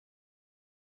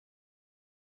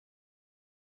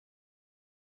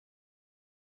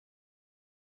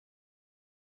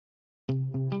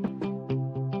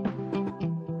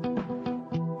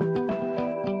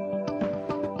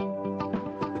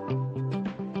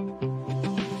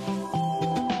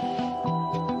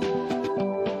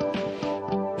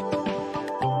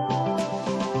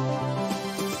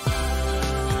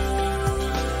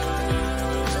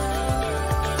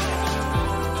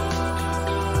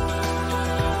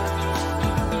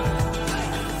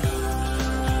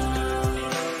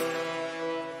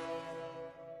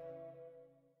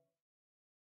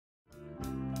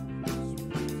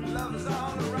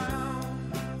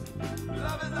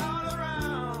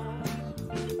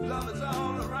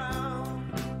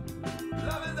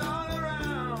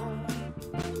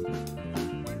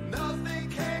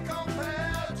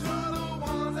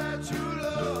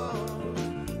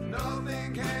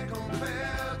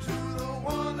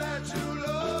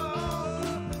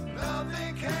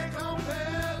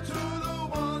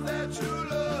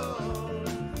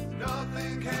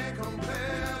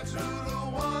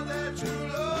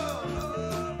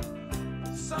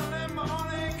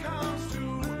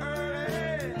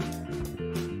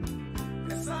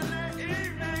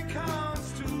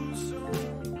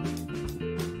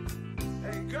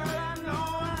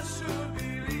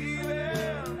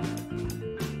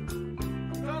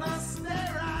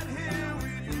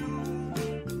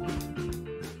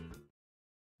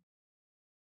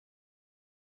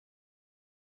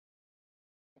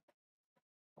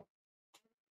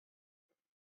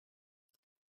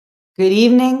Good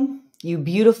evening, you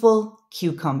beautiful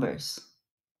cucumbers.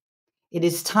 It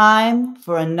is time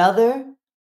for another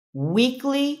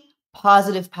weekly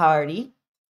positive party.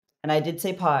 And I did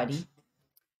say party.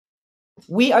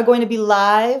 We are going to be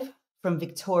live from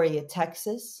Victoria,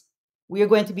 Texas. We are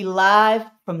going to be live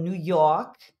from New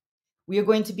York. We are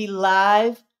going to be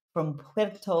live from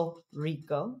Puerto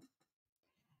Rico.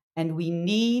 And we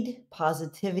need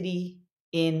positivity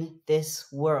in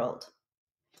this world.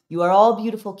 You are all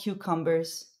beautiful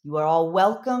cucumbers. You are all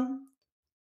welcome.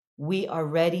 We are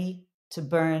ready to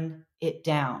burn it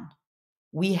down.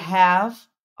 We have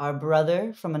our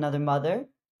brother from another mother,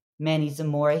 Manny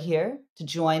Zamora, here to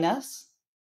join us.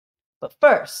 But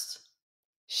first,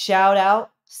 shout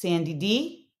out Sandy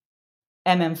D,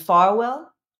 MM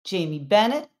Farwell, Jamie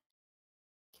Bennett,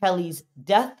 Kelly's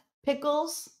Death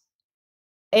Pickles,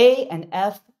 A and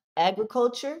F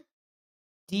Agriculture,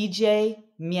 DJ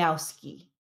Miowski,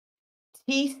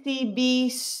 TCB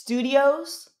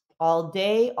Studios, all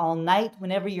day, all night,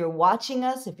 whenever you're watching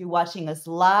us. If you're watching us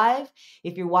live,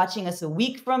 if you're watching us a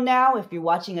week from now, if you're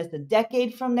watching us a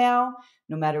decade from now,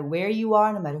 no matter where you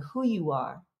are, no matter who you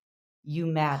are, you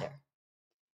matter.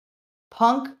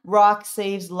 Punk rock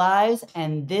saves lives,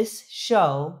 and this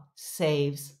show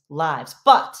saves lives.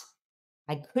 But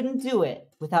I couldn't do it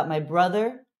without my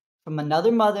brother from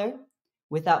another mother,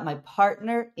 without my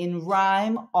partner in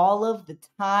rhyme all of the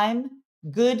time,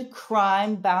 Good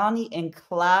Crime, Bonnie and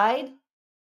Clyde.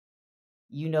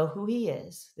 You know who he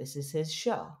is. This is his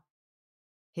show.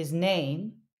 His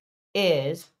name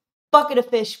is Bucket of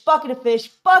Fish, Bucket of Fish,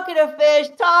 Bucket of Fish.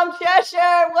 Tom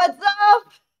Cheshire, what's up?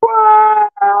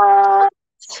 What?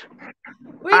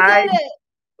 We did it.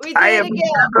 We I did have it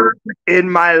again. never in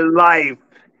my life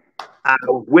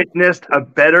witnessed a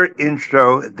better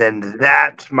intro than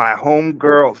that. My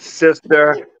homegirl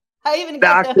sister I even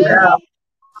got the knocked it hoodie.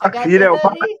 I out. got the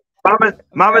hoodie.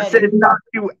 Mama said Ready. knock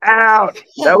you out.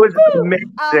 That was Woo! I'm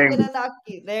amazing. gonna knock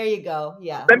you. There you go.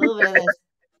 Yeah, a Let me little bit of this.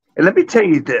 let me tell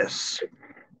you this.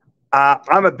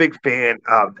 I'm a big fan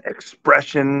of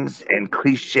expressions and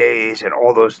cliches and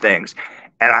all those things.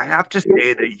 And I have to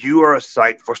say that you are a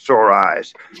sight for sore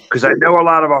eyes because I know a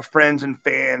lot of our friends and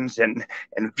fans and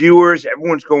viewers,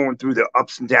 everyone's going through the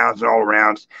ups and downs and all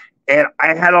arounds. And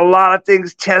I had a lot of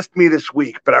things test me this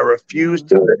week, but I refused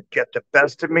to get the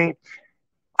best of me.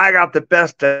 I got the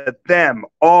best of them,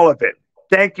 all of it.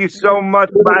 Thank you so much,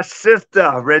 my sister,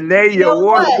 Renee. You know You're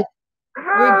what?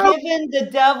 We're wonderful. giving the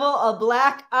devil a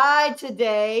black eye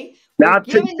today. We're Not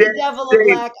giving the today, devil a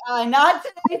Satan. black eye. Not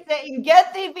today, Satan.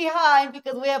 Get thee behind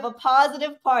because we have a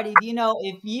positive party. Do you know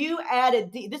if you add a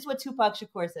D, this is what Tupac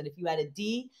Shakur said. If you add a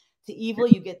D to evil,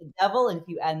 you get the devil. And if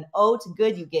you add an O to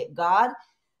good, you get God.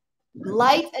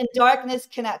 Light and darkness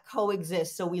cannot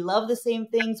coexist. So we love the same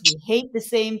things. We hate the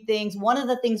same things. One of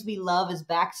the things we love is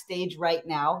backstage right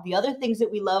now. The other things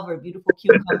that we love are beautiful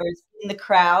cucumbers in the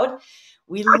crowd.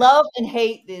 We love and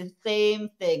hate the same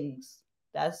things.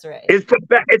 That's right. It's the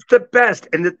best. It's the best.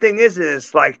 And the thing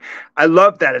is like I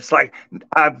love that. It's like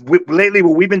lately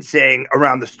what we've been saying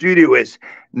around the studio is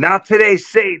not today,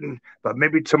 Satan, but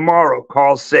maybe tomorrow,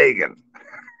 Carl Sagan.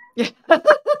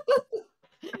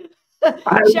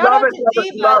 I Shout love out it, to love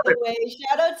it, D, by love the it. way.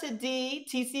 Shout out to D,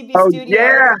 TCB Oh Studios.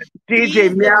 yeah, DJ D's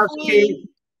the Miowski. queen.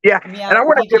 Yeah, and I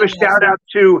want to DJ give a shout Miowski. out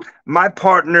to my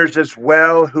partners as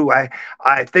well, who I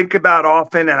think about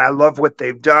often, and I love what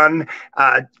they've done.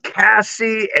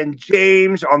 Cassie and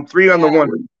James on Three on the Yeah.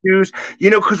 One Twos.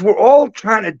 You know, because we're all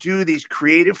trying to do these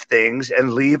creative things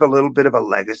and leave a little bit of a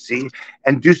legacy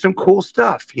and do some cool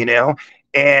stuff. You know,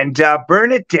 and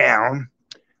burn it down.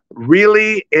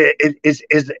 Really is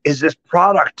this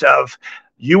product of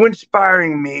you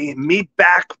inspiring me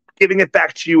back, giving it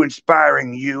back to you,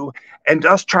 inspiring you, and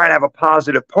us trying to have a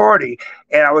positive party.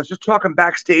 And I was just talking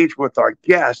backstage with our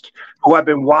guest, who I've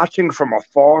been watching from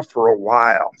afar for a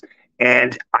while.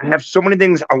 And I have so many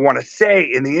things I want to say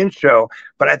in the intro,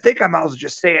 but I think I might as well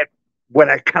just say it when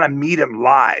I kind of meet him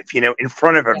live, you know, in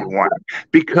front of Yeah. everyone, Yeah.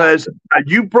 because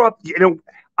you brought, you know,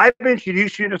 I've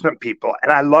introduced you to some people,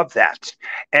 and I love that.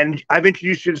 And I've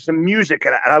introduced you to some music,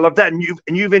 and I love that. And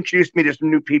you've introduced me to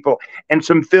some new people, and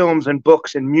some films, and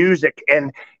books, and music.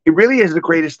 And it really is the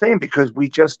greatest thing because we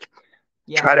just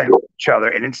Yeah. try to help each other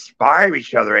and inspire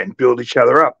each other and build each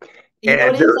other up. You know,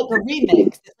 And it is like a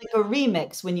remix. It's like a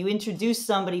remix. When you introduce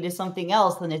somebody to something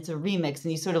else, then it's a remix,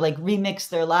 and you sort of like remix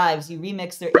their lives, you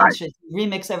remix their right, interests, you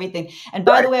remix everything. And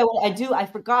by right, the way, I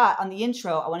forgot on the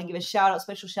intro, I want to give a shout out,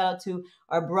 special shout out to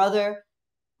our brother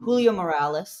Julio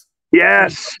Morales.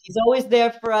 yes, He's always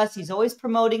there for us. He's always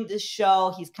promoting this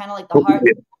show. He's kind of like the heart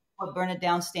what Burn It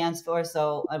Down stands for.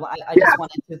 So I Yeah. just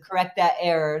wanted to correct that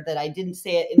error that I didn't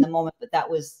say it in the moment, but that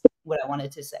was what I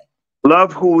wanted to say.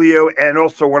 Love Julio, and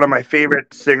also one of my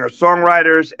favorite singer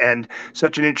songwriters, and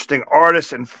such an interesting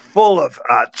artist, and full of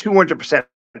 200%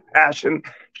 passion.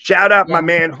 Shout out my Yeah.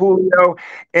 man Julio,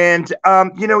 and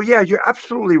yeah, you're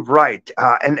absolutely right,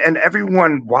 and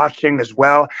everyone watching as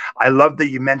well. I love that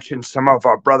you mentioned some of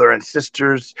our brothers and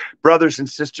sisters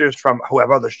from who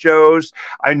have other shows.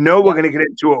 I know we're Yeah. going to get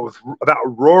into it about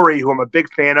Rory, who I'm a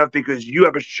big fan of, because you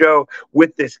have a show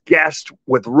with this guest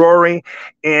with Rory,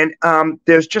 and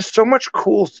there's just so much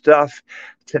cool stuff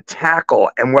to tackle.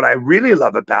 And what I really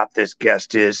love about this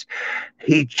guest is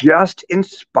he just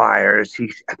inspires.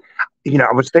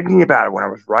 I was thinking about it when I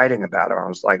was writing about him. I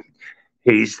was like,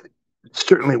 he's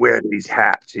certainly wears these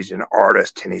hats. He's an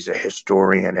artist and he's a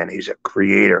historian and he's a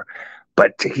creator.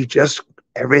 But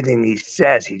everything he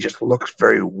says, he just looks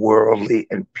very worldly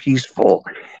and peaceful.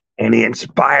 And he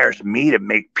inspires me to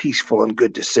make peaceful and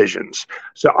good decisions.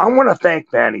 So I want to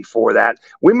thank Manny for that.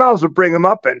 We might as well bring him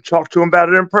up and talk to him about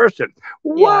it in person.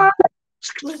 Yeah. What?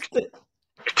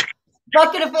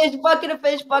 Bucket of fish, bucket of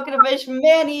fish, bucket of fish,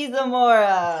 Manny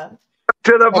Zamora.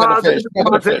 To the Bucket of positive. fish,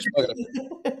 bucket of fish, bucket of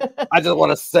fish. I just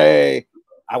want to say,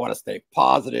 I want to stay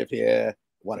positive here.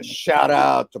 I want to shout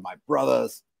out to my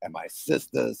brothers and my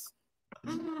sisters.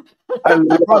 I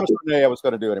promised Renee I was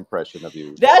going to do an impression of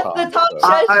you. That's Tom, the top so.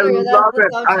 treasure. I That's love the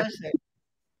it. top treasure.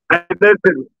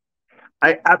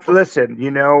 Listen, listen.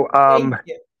 Thank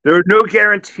you. There are no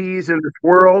guarantees in this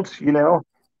world,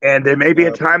 and there may be a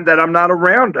No. time that I'm not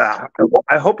around.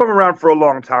 I hope I'm around for a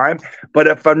long time, but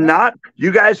if I'm not,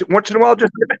 you guys once in a while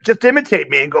just imitate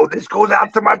me and go, "This goes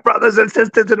out to my brothers and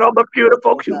sisters and all the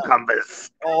beautiful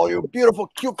cucumbers." All you beautiful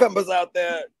cucumbers out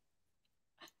there.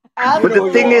 But the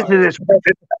thing is,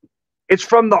 it's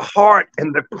from the heart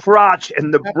and the crotch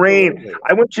and the brain. Absolutely.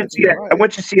 I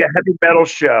went to see a heavy metal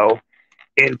show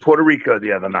in Puerto Rico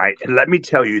the other night, and let me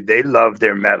tell you, they love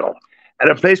their metal. At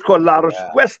a place called La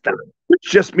Respuesta, which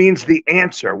just means the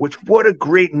answer. Which what a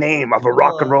great name of a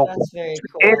rock and roll That's very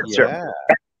cool. answer. Yeah.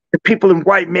 The people in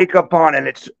white makeup on, and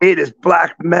it is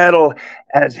black metal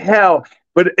as hell.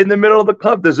 But in the middle of the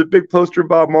club, there's a big poster of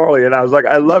Bob Marley, and I was like,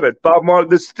 I love it. Bob Marley.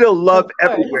 There's still love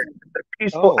everywhere. The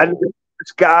peaceful. I knew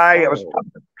this guy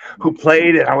who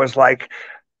played, and I was like,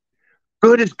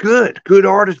 good is good. Good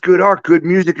art is good art. Good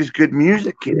music is good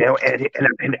music,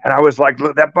 And I was like,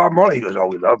 look, that Bob Marley. He goes, oh,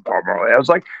 we love Bob Marley. I was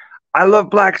like, I love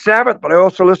Black Sabbath, but I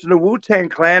also listen to Wu-Tang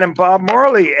Clan and Bob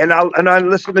Marley, and I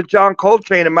listen to John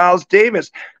Coltrane and Miles Davis,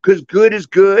 because good is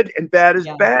good and bad is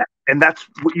bad, and that's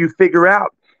what you figure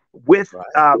out with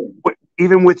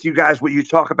even with you guys, what you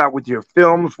talk about with your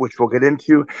films, which we'll get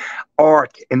into,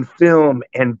 art and film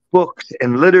and books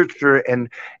and literature and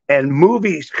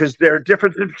movies, because there are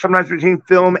differences sometimes between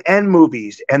film and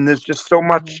movies, and there's just so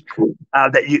much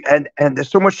that you and there's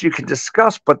so much you can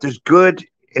discuss, but there's good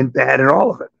and bad in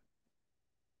all of it.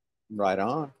 Right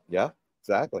on. Yeah,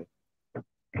 exactly.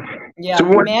 Yeah, so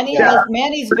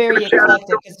Manny's very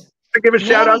eclectic. Give a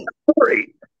shout out to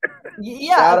Rory.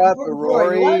 Yeah, shout out to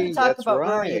Rory. You wanted to talk That's about right.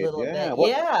 Rory a little bit. Well,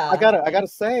 yeah, I gotta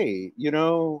say,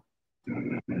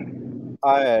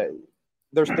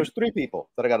 there's three people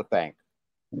that I gotta thank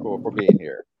for being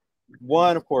here.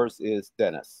 One, of course, is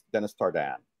Dennis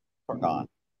Tardan.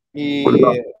 He's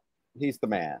the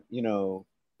man.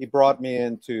 He brought me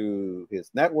into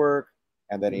his network,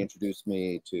 and then he introduced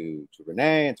me to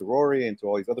Renee and to Rory and to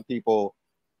all these other people.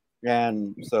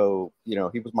 And so,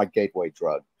 he was my gateway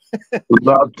drug.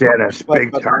 Love Dennis,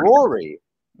 big time. Rory,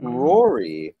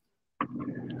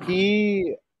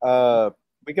 he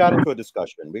we got into a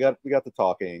discussion. We got to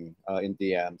talking in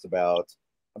DMs about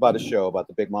a show, about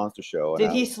the Big Monster Show.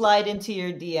 Did he slide into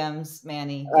your DMs,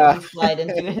 Manny? Did he slide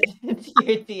into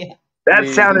your DMs? That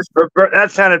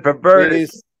sounded perverted.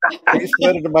 He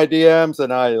slid into my DMs,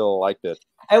 and I liked it.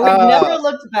 And we never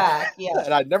looked back. Yeah,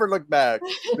 and I never looked back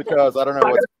because I don't know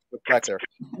what's back there.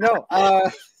 No,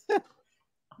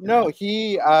 no,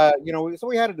 he, so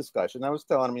we had a discussion. I was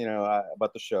telling him,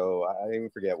 about the show. I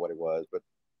even forget what it was, but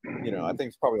I think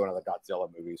it's probably one of the Godzilla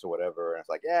movies or whatever. And it's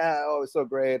like, yeah, oh, it's so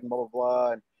great, and blah blah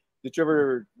blah. And did you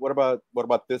ever? What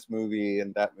about this movie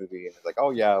and that movie? And it's like,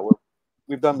 oh yeah,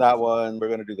 we've done that one. We're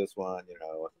gonna do this one,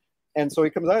 And so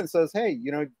he comes out and says, hey,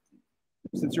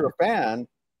 since you're a fan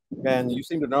and you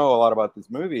seem to know a lot about these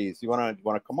movies, you wanna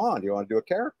come on? Do you want to do a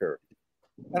character?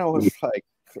 And I was like,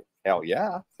 hell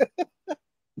yeah.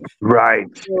 Right.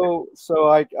 So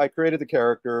I created the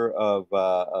character of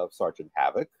Sergeant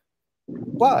Havoc.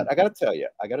 But I gotta tell you,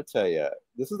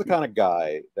 this is the kind of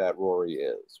guy that Rory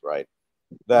is, right?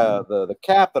 the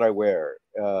cap that I wear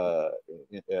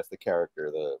as the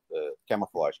character, the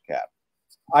camouflage cap.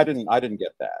 I didn't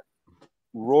get that.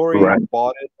 Rory Right.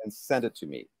 bought it and sent it to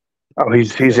me. Oh, He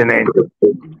he's said, an angel.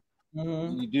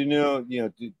 Mhm. "You do know,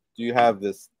 do you have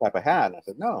this type of hat?" And I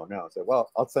said, "No, no." I said, "Well,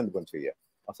 I'll send one to you.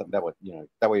 I'll send that one.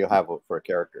 That way you'll have it for a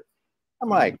character." I'm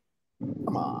like,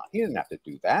 "Come on, he didn't have to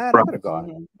do that. I Right. could have gone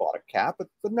and Mhm. bought a cap,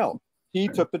 but no, he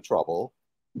took the trouble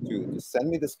to send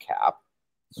me this cap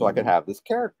so I could have this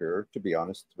character to be on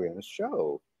his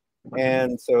show."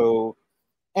 And so,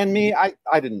 and me, I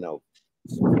didn't know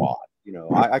squat.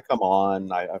 I come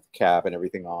on, I have cap and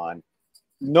everything on,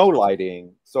 no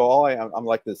lighting, so I'm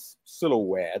like this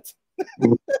silhouette,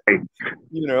 Right.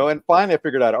 And finally I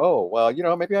figured out, oh well,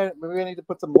 maybe I need to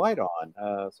put some light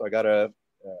on. So I got a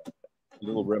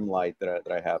little rim light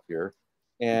that I have here,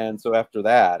 and so after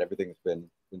that, everything's been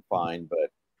fine.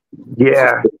 But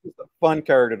Yeah. it's a fun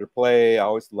character to play. I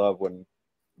always love when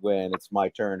it's my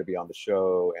turn to be on the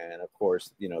show, and of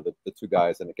course, the two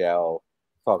guys and the gal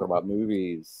talking about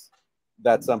movies.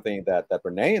 That's something that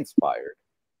Renee inspired.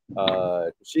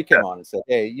 She came on and said,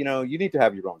 "Hey, you need to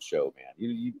have your own show, man.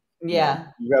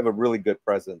 Yeah. You have a really good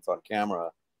presence on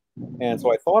camera." And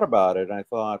so I thought about it, and I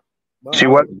thought, She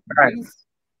well, was right.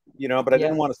 but I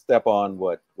didn't Yep. want to step on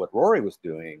what Rory was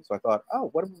doing. So I thought, oh,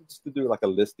 what if we just to do like a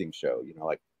listing show,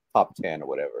 like top 10 or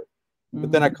whatever.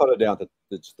 But then I Mhm. cut it down to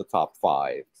just the top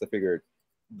five. So I figured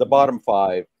the bottom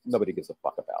five nobody gives a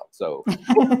fuck about. So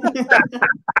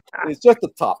it's just the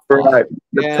top Right. five,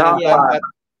 The top and Yeah. five.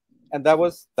 that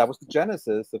was the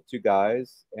genesis of two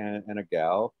guys and a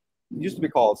gal. It used to be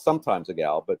called sometimes a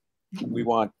gal, but we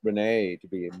want Renee to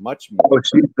be much Oh, more.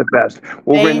 she's the best.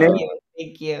 Well, Thank Renee, you.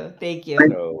 Thank you. Thank you.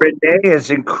 So, Renee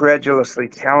is incredulously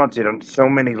talented on so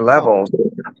many oh levels.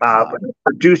 God,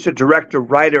 Producer, director,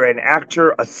 writer, an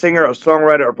actor, a singer, a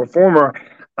songwriter, a performer.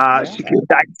 yeah, She can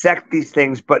dissect these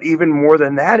things, but even more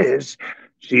than that is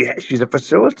she's a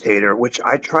facilitator, which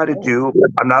I try to oh do.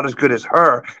 I'm not as good as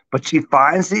her, but she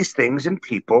finds these things in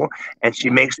people and she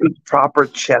Yeah. makes the proper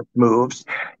chess moves.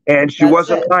 And she That's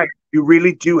wasn't it. lying. You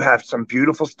really do have some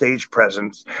beautiful stage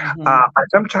presence. Mhm.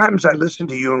 Sometimes I listen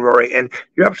to you and Rory, and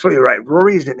you're absolutely right.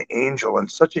 Rory's an angel and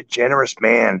such a generous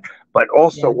man, but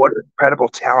also Yeah. what incredible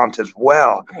talent as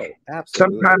well. oh,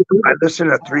 absolutely, Sometimes I listen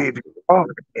to three of you absolutely. talk,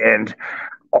 and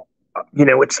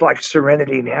it's like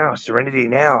Serenity Now. Serenity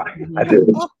Now. I've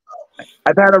Mhm.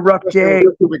 I've had a rough Especially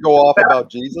day. when we go off about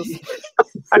Jesus.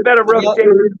 I've had a rough Yep.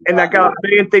 day, and I Yeah. got a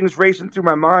million things racing through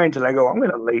my mind, and I go, I'm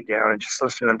going to lay down and just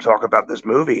listen to them talk about this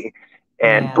movie,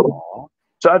 and Yeah. boom, Oh,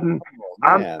 sudden, oh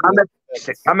I'm man, I'm at peace.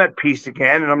 that's I'm at peace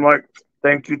again, and I'm like,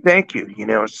 thank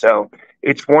you. So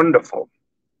it's wonderful.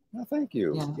 no, thank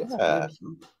you. Yeah. It's Yeah,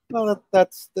 beautiful.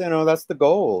 no, that's the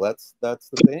goal. That's the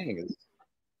thing. Is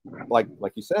like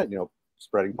you said,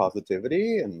 spreading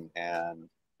positivity and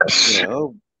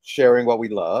sharing what we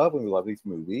love, and we love these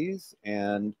movies,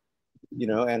 and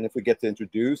if we get to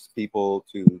introduce people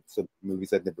to some movies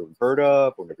they've never heard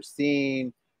of or never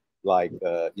seen, like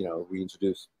we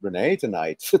introduced Renee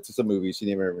tonight to some movies she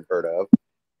never even heard of.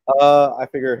 I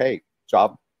figure, hey,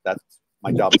 job that's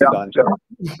my job is done So,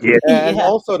 here, yeah, and Yeah.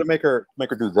 also to make her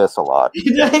do this a lot.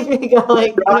 We go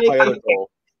like, That's my other goal.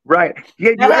 right.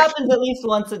 Yeah, that happens at least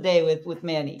once a day with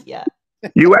Manny. Yeah.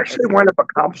 you actually wind up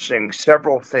accomplishing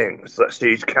several things. Let's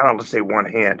see, you count on, let's say, one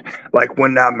hand. Like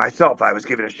when myself, I was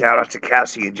giving a shout out to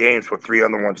Cassie and James for three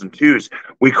other ones and twos.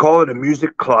 We call it a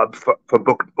music club for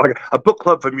book, like a book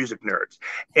club for music nerds.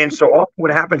 And so often what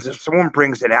happens is someone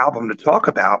brings an album to talk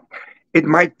about. It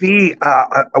might be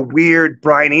a weird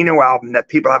Brian Eno album that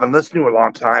people haven't listened to in a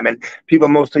long time, and people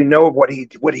mostly know what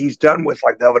he's done with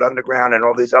like Velvet Underground and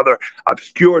all these other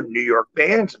obscure New York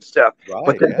bands and stuff. But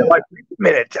Right? then they're Yeah. like, wait a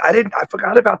minute, I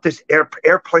forgot about this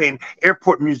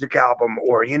airport music album,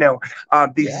 or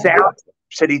these Yeah. sounds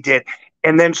that he did.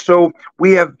 And then so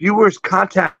we have viewers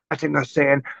contacting us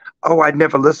saying, "Oh, I'd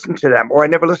never listened to them, or I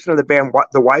never listened to the band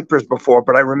The Wipers before,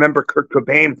 but I remember Kurt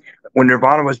Cobain when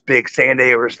Nirvana was big, saying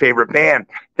they were his favorite band.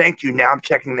 Thank you. Now I'm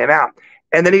checking them out."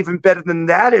 And then even better than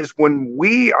that is when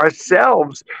we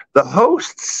ourselves, the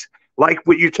hosts, like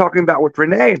what you're talking about with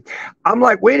Renee, I'm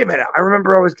like, wait a minute. I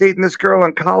remember I was dating this girl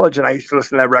in college and I used to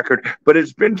listen to that record, but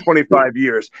it's been 25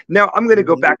 years. Now I'm going to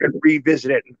go Mhm. back and revisit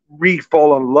it,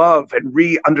 re-fall in love, and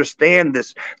re-understand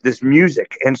this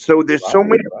music. And so there's so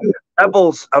Right. many Right.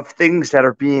 levels of things that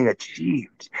are being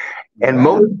achieved. And Yeah.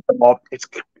 most of all,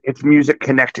 it's music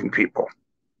connecting people.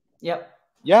 Yep.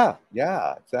 Yeah.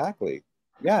 Yeah. Exactly.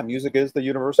 Yeah. Music is the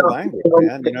universal language,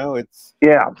 man. It's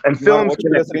Yeah, and no matter films what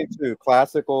you're connect. listening to,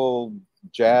 classical,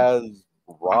 jazz,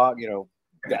 rock,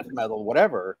 death metal,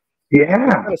 whatever.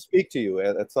 Yeah, going to speak to you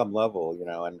at some level, you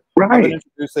know. And I've been right.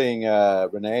 introducing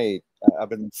Renee. I've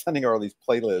been sending her all these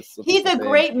playlists of He's different a things.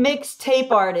 great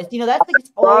mixtape artist. You know, that's like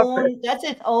its Love it. own that's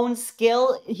its own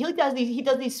skill. He does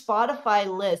these Spotify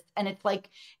lists, and it's like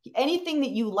anything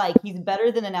that you like, he's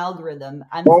better than an algorithm.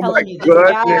 I'm Oh my telling you, this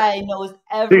goodness. guy knows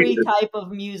every He's, type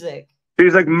of music.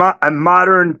 he's like a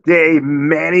modern day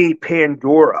Manny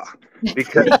Pandora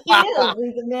because He is.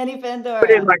 He's a Manny put in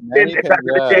Pandora. like Manny back in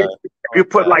the day, yeah, if I you like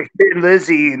put that. like Thin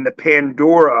Lizzy in the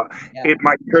Pandora, Yeah. it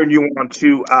might turn you on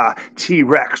to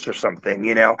T-Rex or something,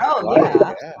 you know. Oh Right,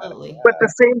 yeah, yeah, absolutely. But the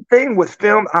same thing with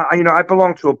film. You know, I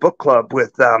belong to a book club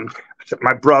with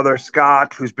my brother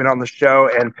Scott, who's been on the show,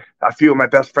 and a few of my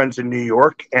best friends in New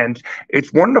York. And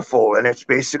it's wonderful. And it's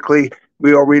basically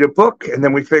we all read a book, and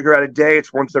then we figure out a day.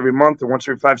 It's once every month or once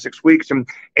every 5 6 weeks. And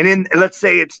in let's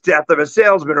say it's Death of a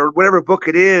Salesman or whatever book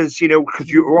it is, you know, because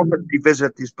you often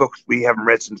revisit these books we haven't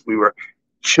read since we were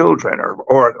children,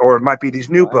 or it might be these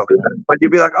new right. books. But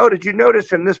you'd be like, oh, did you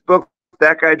notice in this book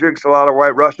that guy drinks a lot of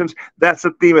White Russians? That's the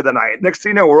theme of the night. Next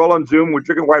thing you know, we're all on Zoom, we're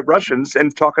drinking White Russians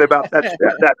and talking about that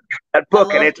I book,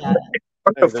 and love it's that.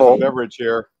 Hey, there's a wonderful. beverage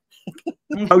here.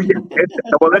 Oh yeah,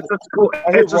 well, it's a school.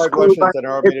 I hear It's a White school Russians night. and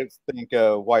I It's, immediately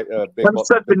think white I'm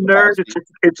such a Big nerd. Lebowski.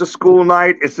 It's a school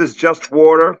night. It's this just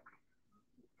water.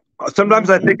 Sometimes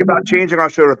I Mhm. think about changing our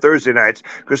show to Thursday nights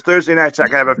because Thursday nights I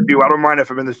can have a few. I don't mind if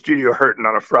I'm in the studio hurting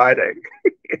on a Friday.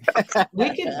 We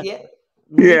could, yeah,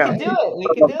 we Yeah. could do it. We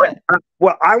could do it.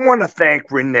 Well, I want to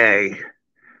thank Renee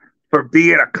for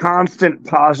being a constant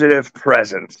positive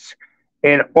presence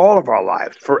in all of our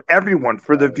lives, for everyone,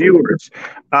 for the viewers,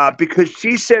 because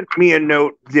she sent me a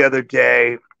note the other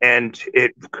day, and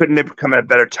it couldn't have come at a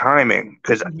better timing.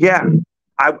 Because yeah, Mhm.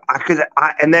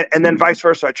 and then vice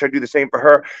versa. I try to do the same for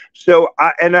her. So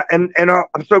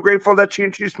I'm so grateful that she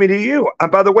introduced me to you.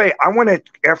 By the way, I want to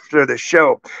after the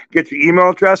show get your email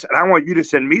address, and I want you to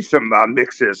send me some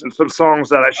mixes and some songs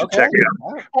that I should Okay. check out.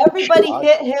 All right. Everybody All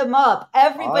hit him up. right.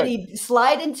 Everybody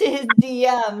slide into his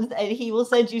DMs, and he will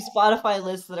send you Spotify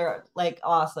lists that are like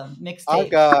awesome I've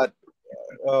mixtapes. got.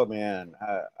 Oh man,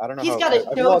 I don't know He's how. got a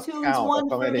I've show lost tunes count of one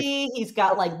how for many. me. He's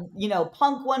got like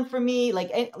punk one for me,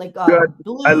 like Good. I love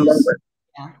blues. it.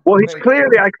 Yeah, Well, he's very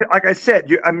clearly, cool. like I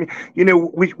said, I mean,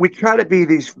 we try to be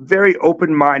these very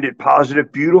open-minded,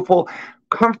 positive, beautiful,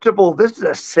 comfortable. This is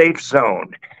a safe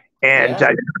zone. And Yeah,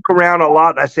 I look around a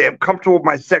lot and I say I'm comfortable with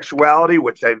my sexuality,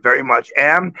 which I very much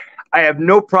am. I have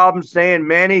no problem saying,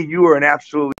 Manny, you are an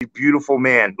absolutely beautiful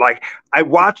man. Like I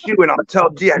watch you and I'll tell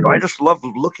D, I just love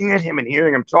looking at him and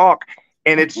hearing him talk.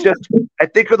 And it's just, I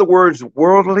think of the words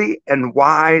worldly and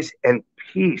wise and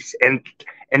peace and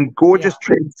yeah. gorgeous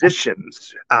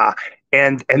transitions.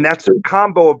 And that's a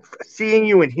combo of seeing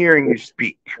you and hearing you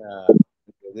speak. Uh,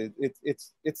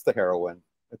 it's the heroin.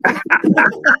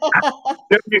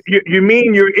 You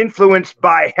mean you're influenced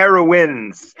by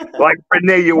heroines like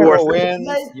Renee Yaworski?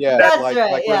 Heroines, yes, That's right.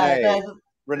 like Yeah, Renee. that's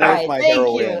Renee's right. my Thank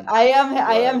you. heroine. I am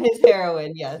Right. his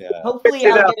heroine. Yes. Yeah. Hopefully,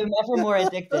 It I'll up. get him ever more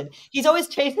addicted. He's always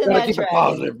chasing Gotta that keep it dragon.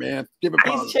 positive, man. Keep it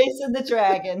He's positive. chasing the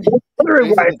dragon. Wondering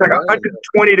why Chasing the it's like dragon.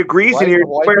 120 degrees in Riding here. the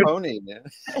white pony, man.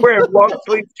 Wearing long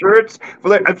sleeve shirts.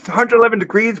 Like, it's 111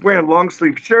 degrees. Wearing long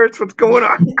sleeve shirts. What's going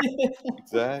on?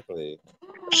 Exactly.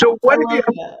 So I what have you?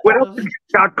 love What else that. have you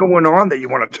got going on that you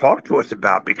want to talk to us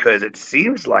about? Because it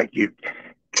seems like you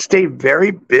stay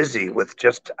very busy with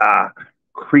just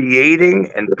creating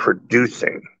and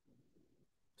producing.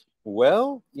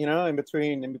 Well, in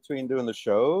between doing the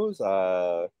shows,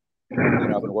 I've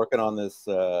been working on this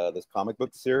comic book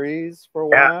series for a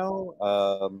Yeah,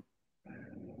 while,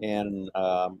 and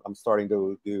I'm starting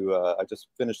to do. I just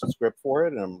finished the script for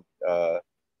it, and I'm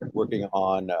working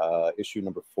on issue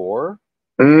number 4.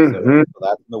 hmm So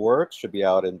that's in the works. Should be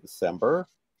out in December.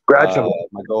 Gradually.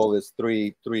 My goal is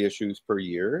three issues per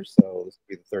year, so this will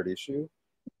be the third issue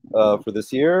for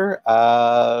this year.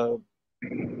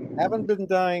 Haven't been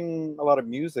doing a lot of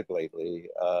music lately.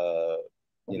 I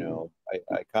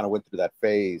kind of went through that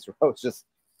phase where I was just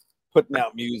putting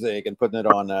out music and putting it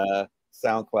on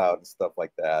SoundCloud and stuff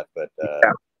like that.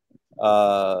 Yeah,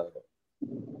 Uh,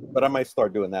 but I might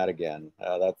start doing that again.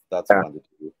 That's yeah. fun to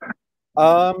do.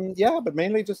 Yeah, but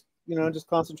mainly just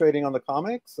concentrating on the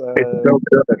comics. It's so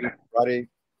good. Friday,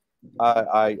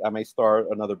 I may start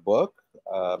another book.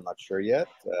 I'm not sure yet.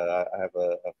 I have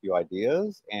a few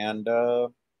ideas, and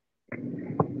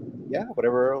yeah,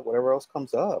 whatever else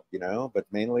comes up, But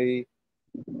mainly,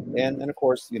 and of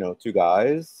course, two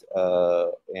guys,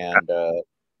 and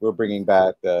we're bringing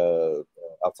back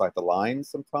outside the lines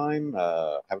sometime.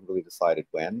 Haven't really decided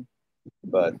when,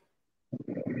 but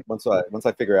once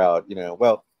I figure out,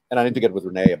 well, and I need to get with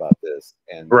Renee about this,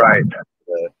 and Right.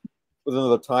 with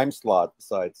another time slot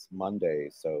besides Monday.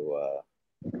 So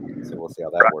we'll see how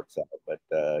that works out. But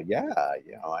yeah,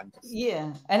 I'm just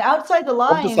Yeah, and outside the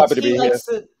I'm just lines, happy to he be here. likes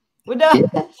to. Well, no,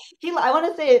 I want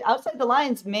to say outside the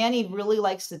lines, Manny really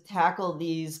likes to tackle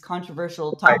these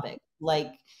controversial Right. topics,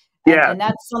 like, Yeah. and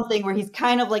that's something where he's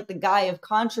kind of like the guy of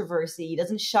controversy. He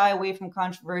doesn't shy away from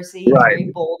controversy. He's Right.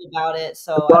 very bold about it. I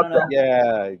So I love don't that. know.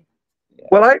 Yeah,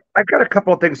 Well, I got a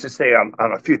couple of things to say on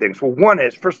a few things. Well, one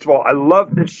is, first of all, I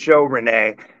love this show,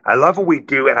 Renee. I love what we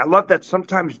do, and I love that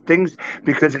sometimes things,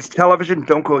 because it's television,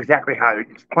 don't go exactly how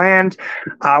it's planned.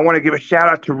 I want to give a shout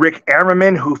out to Rick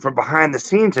Araman, who from behind the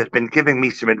scenes has been giving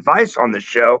me some advice on the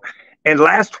show. And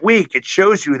last week, it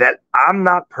shows you that I'm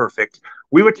not perfect.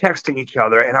 We were texting each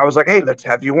other, and I was like, "Hey, let's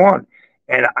have you on."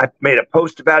 And I made a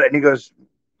post about it, and he goes,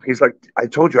 he's like, "I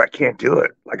told you I can't do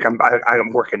it. Like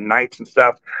I'm working nights and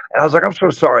stuff." And I was like, "I'm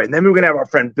so sorry." And then we were gonna have our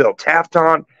friend Bill Taft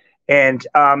on, and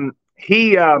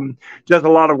he does a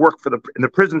lot of work for in the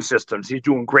prison systems. He's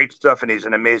doing great stuff, and he's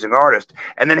an amazing artist.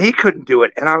 And then he couldn't do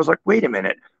it, and I was like, "Wait a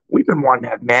minute, we've been wanting to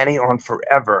have Manny on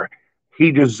forever.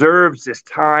 He deserves this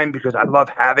time because I love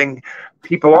having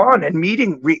people on and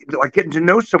meeting, like getting to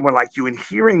know someone like you and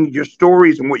hearing your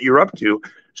stories and what you're up to."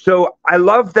 So I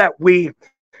love that we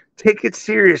take it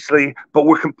seriously, but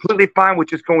we're completely fine with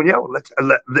just going, "Yo,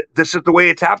 this is the way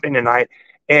it's happening tonight."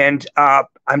 And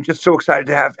I'm just so excited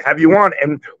to have you on,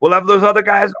 and we'll have those other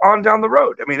guys on down the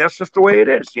road. I mean, that's just the way it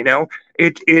is, you know.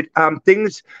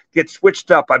 Things get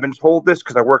switched up. I've been told this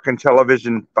because I work in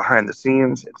television behind the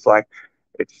scenes. It's like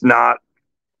it's not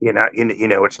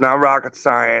it's not rocket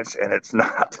science, and it's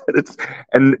not,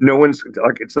 and no one's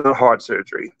like, it's not heart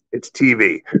surgery. It's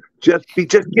TV. Just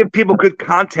give people good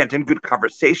content and good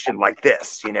conversation like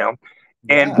this, you know.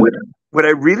 And yeah, what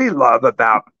I really love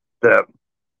about the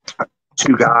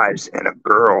two guys and a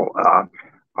girl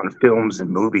on films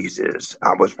and movies is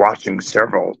I was watching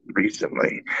several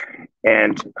recently,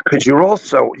 and because you're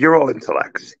all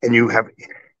intellects and you have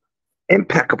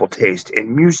impeccable taste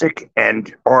in music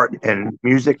and art and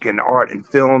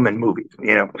film and movies,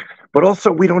 you know. But also,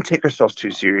 we don't take ourselves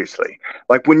too seriously.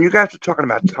 Like when you guys are talking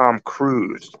about Tom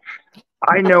Cruise,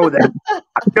 I know that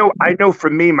I know for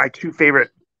me, my two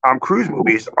favorite Tom Cruise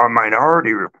movies are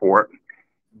Minority Report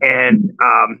and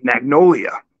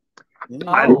Magnolia.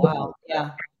 I Oh wow,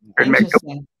 yeah,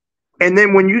 interesting. And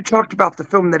then when you talked about the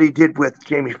film that he did with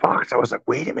Jamie Foxx, I was like,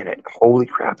 wait a minute, holy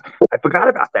crap. I forgot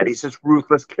about that. He's this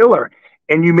ruthless killer.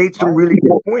 And you made some really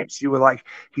good points. You were like,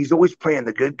 he's always playing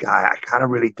the good guy. I kind of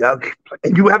really dug him.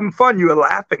 And you were having fun. You were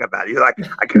laughing about it. You're like,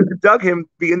 I could have dug him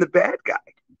being the bad guy.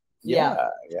 Yeah.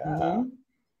 yeah.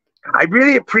 I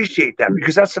really appreciate that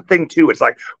because that's the thing, too. It's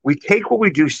like we take what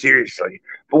we do seriously,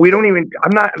 but we don't even,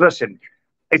 listen,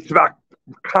 it's about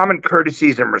common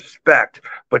courtesies and respect.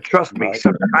 But trust me,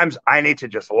 sometimes I need to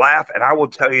just laugh. And I will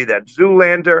tell you that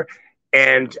Zoolander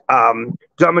and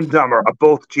Dumb and Dumber are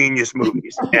both genius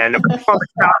movies. And on the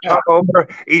couch over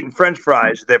eating French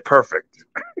fries, they're perfect.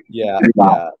 Yeah.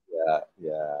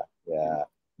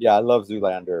 I love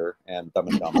Zoolander and Dumb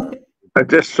and Dumber. They're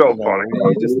just so funny.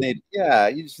 You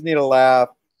just need a laugh.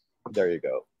 There you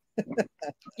go.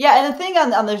 Yeah, and the thing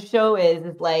on the show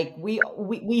is like we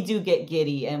do get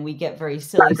giddy and we get very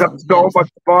silly sometimes. So much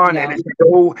fun, and it's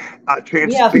so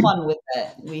we have fun with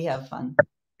it. We have fun.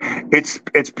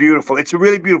 It's beautiful. It's a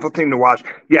really beautiful thing to watch.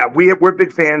 Yeah, we're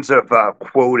big fans of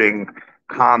quoting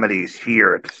comedies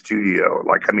here at the studio.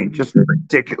 Like, I mean, just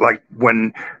ridiculous. Like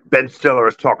when Ben Stiller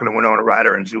is talking to Winona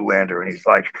Ryder in Zoolander, and he's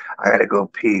like, "I gotta go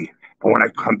pee, but when I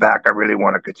come back, I really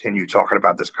want to continue talking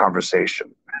about this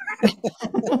conversation."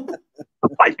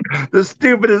 Like the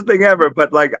stupidest thing ever,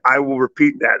 but like I will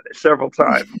repeat that several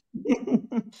times.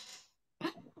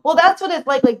 Well, that's what it's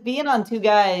like. Like being on Two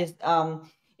Guys,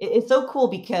 it's so cool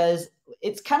because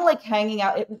it's kind of like hanging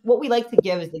out. What we like to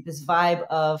give is like this vibe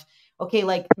of, okay,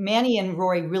 like Manny and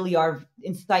Rory really are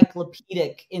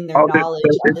encyclopedic in their knowledge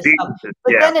of this stuff.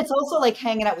 But then it's also like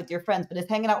hanging out with your friends, but it's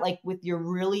hanging out like with your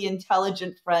really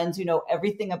intelligent friends who know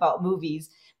everything about movies.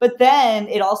 But then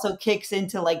it also kicks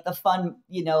into like the fun,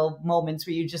 moments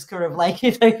where you just sort of like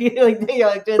just laughing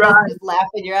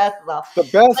your asses off. The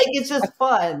best, like it's just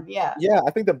fun. Yeah. Yeah, I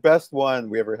think the best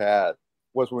one we ever had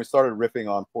was when we started riffing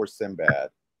on poor Sinbad.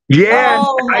 Yeah.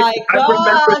 Oh my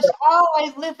gosh!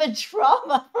 I live in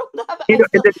trauma from that.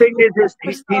 The thing is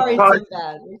he's sorry,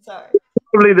 Sinbad. We're sorry.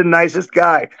 Probably the nicest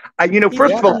guy.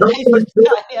 First of all,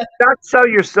 not sell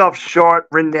yourself short,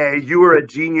 Renee. You are a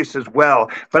genius as well.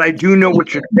 But I do know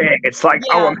what you're saying. It's like,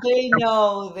 they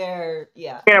know they're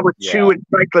with two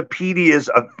encyclopedias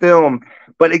of film.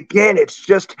 But again, it's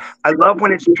just I love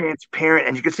when it's transparent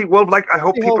and you can see. Well, like I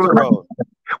hope people.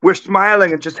 we're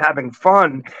smiling and just having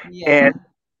fun. And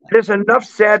Yeah. there's enough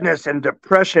sadness and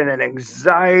depression and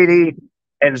anxiety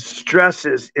and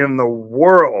stresses in the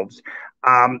world.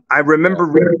 I remember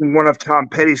reading one of Tom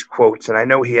Petty's quotes, and I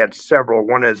know he had several.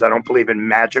 One is, "I don't believe in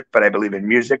magic, but I believe in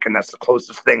music," and that's the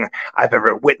closest thing I've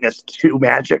ever witnessed to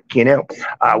magic, which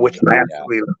I Yeah.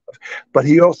 absolutely love. But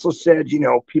he also said,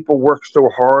 people work so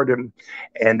hard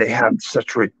and they have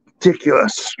such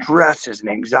ridiculous stresses and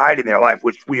anxiety in their life,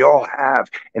 which we all have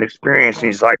and experience. And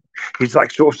he's like,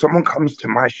 so if someone comes to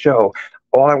my show,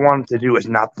 all I want them to do is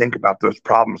not think about those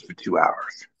problems for 2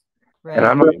 hours. And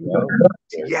I'm Right. like, There you go.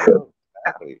 There you yeah, go.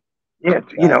 Exactly. yeah,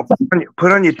 That's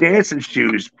put on your dancing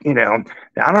shoes, I don't,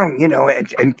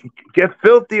 and get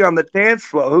filthy on the dance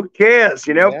floor. Who cares,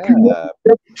 yeah.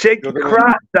 Shake Go your to the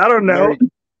crotch. I don't know.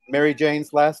 Mary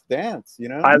Jane's Last Dance. I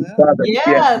Yeah. love it.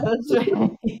 Yeah, Yeah, that's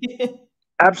right.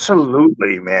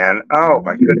 absolutely, man. Oh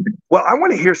my Mhm. goodness. Well, I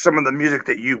want to hear some of the music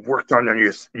that you've worked on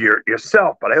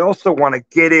yourself, but I also want to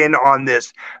get in on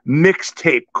this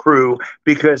mixtape crew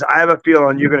because I have a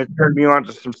feeling you're going to turn me on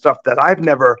to some stuff that I've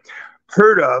never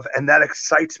heard of, and that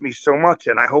excites me so much.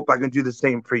 And I hope I can do the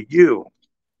same for you.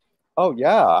 Oh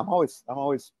yeah. I'm always,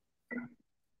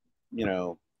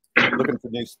 looking for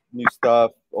new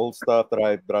stuff, old stuff that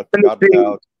I forgot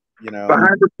about. You know.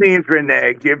 Behind the scenes,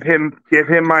 Renee, give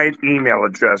him my email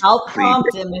address, I'll please.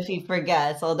 prompt him if he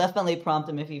forgets. I'll definitely prompt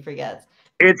him if he forgets.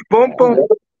 It's boom Yeah. boom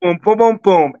boom boom boom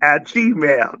boom at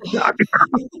gmail.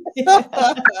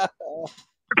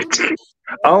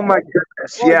 Oh my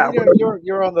goodness. Well, Yeah.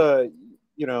 you're on the,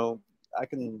 I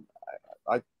can,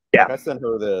 I Yeah. like I sent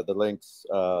her the links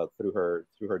through her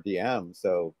DM,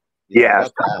 so I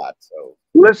Yes. got that. So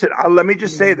Listen, let me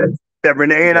just say that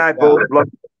Renee and check I it out.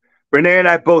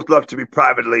 both love to be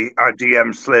privately our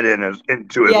DM slid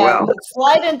into as Yeah, well.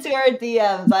 slide into our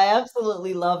DMs. I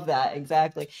absolutely love that.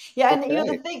 Exactly. Yeah, and the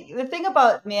Okay. thing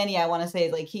about Manny, I want to say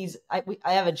is like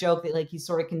I have a joke that like he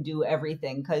sort of can do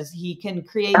everything because he can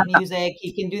create music,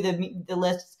 he can do the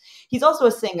lists. He's also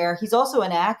a singer. He's also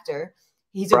an actor.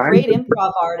 He's a Right? great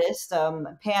improv artist.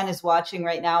 Pan is watching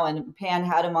right now, and Pan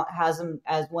has him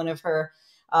as one of her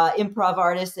improv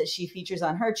artists that she features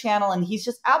on her channel, and he's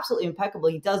just absolutely impeccable.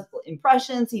 He does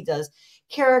impressions, he does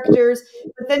characters,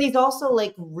 but then he's also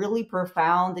like really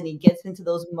profound, and he gets into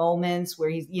those moments where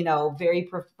he's very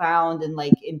profound and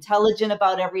like intelligent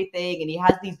about everything, and he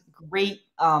has these great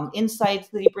insights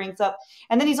that he brings up.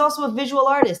 And then he's also a visual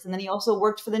artist, and then he also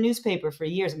worked for the newspaper for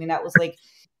years. I mean, that was like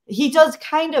he does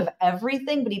kind of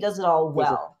everything, but he does it all Listen,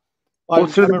 well. Well, I'm,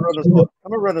 so I'm a renaissance.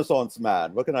 I'm a Renaissance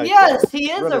man. What can I say? Yes,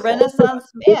 he is a Renaissance.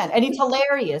 Renaissance man, and he's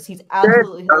hilarious. He's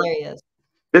absolutely hilarious.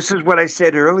 this is what I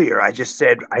said earlier. I just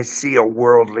said I see a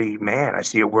worldly man. I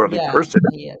see a worldly Yeah, person.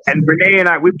 he is. And Renee and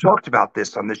I, we've talked about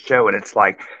this on the show, and it's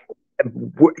like,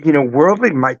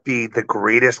 worldly might be the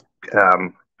greatest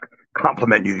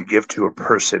compliment you could give to a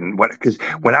person. Because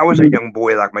when I was a young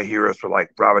boy, like my heroes were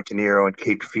like Robert De Niro and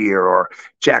Cape Fear or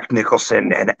Jack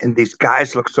Nicholson, and these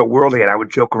guys look so worldly, and I would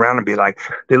joke around and be like,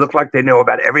 they look like they know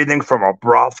about everything from a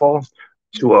brothel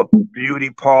to a beauty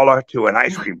parlor to an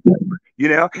ice cream parlor,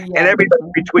 and Yeah.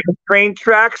 everything between train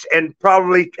tracks and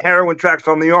probably heroin tracks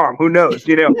on the arm. Who knows?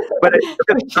 But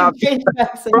Train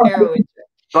tracks and heroin.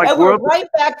 like And we're right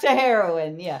back to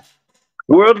heroin. Yeah.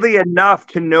 worldly enough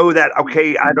to know that,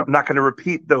 okay, I'm not going to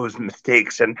repeat those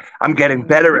mistakes, and I'm getting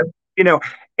better at.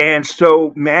 And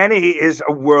so Manny is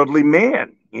a worldly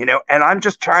man, and I'm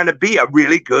just trying to be a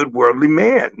really good worldly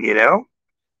man.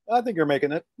 I think you're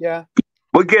making it. Yeah.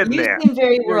 We're getting You there. seem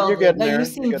very You're worldly. getting No, there. you You're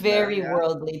seem getting there. very Yeah.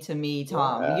 worldly to me,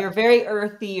 Tom. Yeah. You're very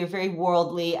earthy, you're very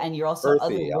worldly, and you're also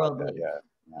Earthy. I like that. otherworldly. Yeah.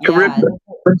 Yeah, Terrific.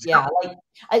 yeah.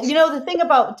 Like, the thing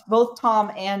about both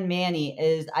Tom and Manny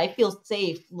is I feel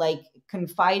safe, like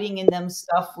confiding in them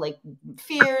stuff like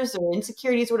fears or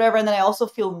insecurities or whatever. And then I also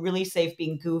feel really safe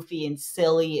being goofy and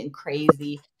silly and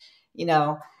crazy, you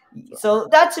know. So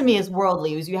that to me is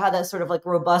worldly, is you have that sort of like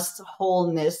robust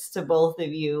wholeness to both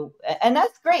of you. And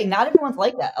that's great. Not everyone's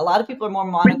like that. A lot of people are more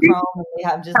monochrome and they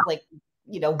have just like,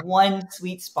 one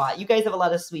sweet spot. You guys have a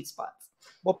lot of sweet spots.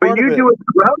 Well, But part of you it. do it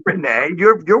well, Renee.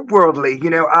 You're worldly.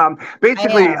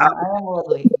 Basically, I am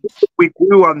worldly. we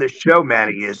do on this show,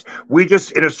 Manny, is we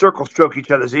just in a circle stroke each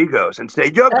other's egos and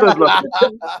say, "You're good looking.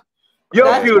 You're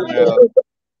That's beautiful. right.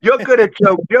 You're good at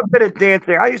jokes. You're good at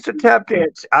dancing. I used to tap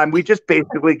dance." We just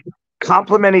basically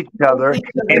compliment each other, Each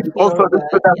other and feel also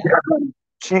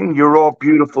good, you're all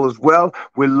beautiful as well.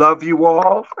 We love you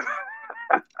all.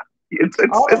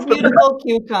 All the It's the beautiful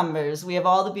cucumbers. We have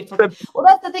all the beautiful. Well,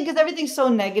 that's the thing, because everything's so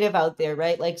negative out there,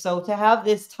 right? Like, so to have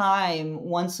this time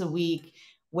once a week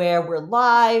where we're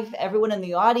live. Everyone in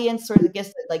the audience sort of gets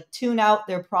to like tune out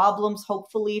their problems,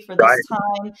 hopefully, for this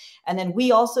time. And then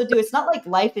we also do, it's not like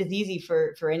life is easy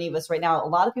for any of us right now. A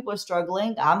lot of people are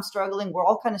struggling. I'm struggling. We're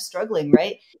all kind of struggling,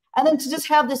 right? And then to just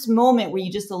have this moment where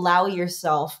you just allow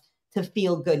yourself to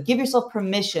feel good, give yourself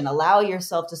permission, allow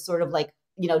yourself to sort of like,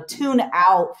 you know, tune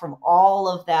out from all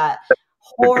of that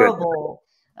horrible,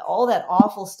 all that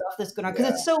awful stuff that's going on. Because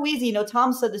it's so easy. You know,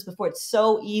 Tom said this before. It's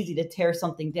so easy to tear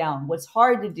something down. What's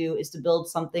hard to do is to build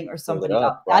something or somebody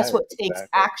up. That's what takes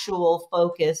actual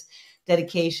focus,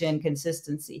 dedication,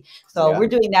 consistency. So we're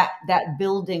doing that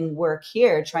building work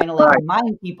here, trying to like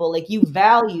remind people, like, you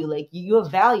value, like you have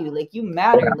value, like you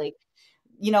matter, like,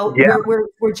 you know,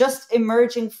 we're just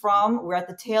emerging from, we're at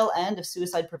the tail end of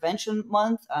Suicide Prevention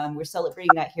Month. We're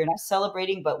celebrating that here, not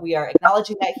celebrating, but we are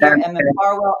acknowledging that here at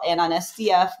Farwell and on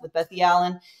SDF with Bethy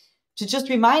Allen, to just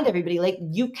remind everybody, like,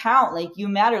 you count, like you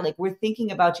matter, like we're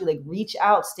thinking about you, like reach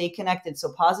out, stay connected.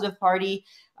 So Positive Party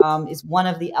is one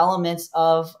of the elements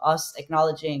of us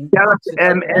acknowledging.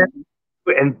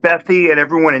 And Bethy and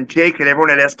everyone and Jake and everyone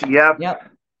at SDF.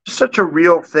 Yep. Such a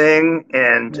real thing.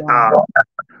 And,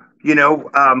 you know,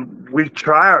 we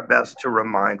try our best to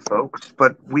remind folks,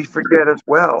 but we forget as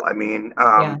well. I mean,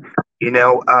 you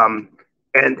know,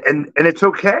 and it's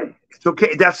okay. It's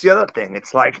okay. That's the other thing.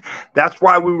 It's like, that's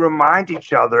why we remind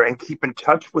each other and keep in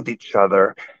touch with each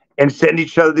other and send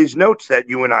each other these notes that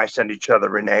you and I send each other,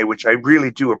 Renee, which I really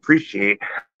do appreciate.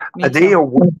 They are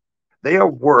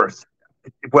worth,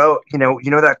 well, you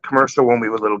know that commercial when we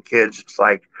were little kids, it's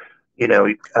like, you know,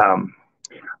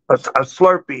 a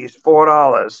Slurpee is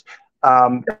 $4.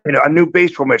 You know, a new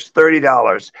baseball is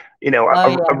 $30. You know,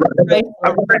 a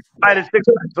ride is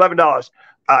 $11.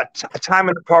 Time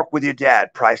in the park with your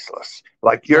dad, priceless.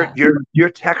 Like your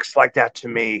texts like that to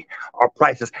me are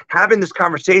priceless. Having this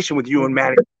conversation with you and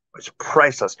Manny is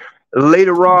priceless.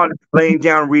 Later on, laying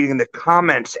down, reading the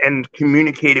comments and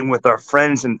communicating with our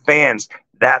friends and fans,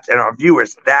 and our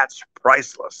viewers, that's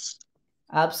priceless.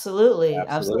 Absolutely.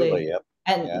 Yep.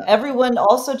 And everyone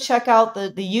also check out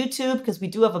the YouTube, because we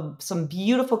do have some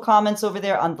beautiful comments over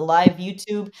there on the live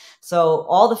YouTube. So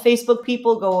all the Facebook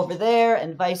people go over there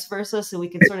and vice versa, so we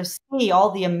can sort of see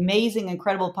all the amazing,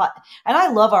 incredible and I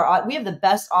love we have the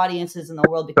best audiences in the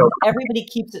world, because everybody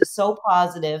keeps it so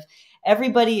positive.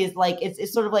 Everybody is like,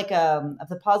 it's sort of like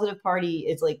the Positive Party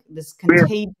is like this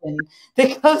contagion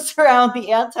that goes around,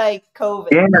 the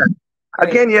anti-COVID. Yeah.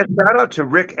 Again, shout out to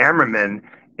Rick Ammerman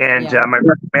and my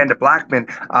friend Amanda Blackman.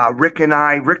 Rick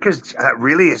has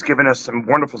really has given us some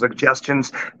wonderful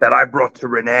suggestions that I brought to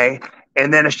Renee.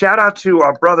 And then a shout out to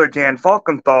our brother Dan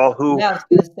Falkenthal, who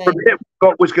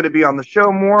was going to be on the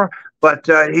show more, but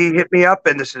he hit me up,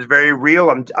 and this is very real.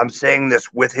 I'm saying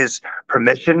this with his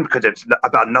permission, because it's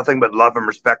about nothing but love and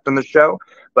respect on the show.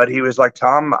 But he was like,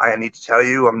 Tom, I need to tell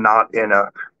you, I'm not in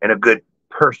a good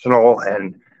personal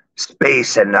and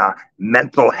space and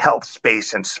mental health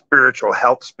space and spiritual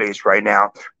health space right now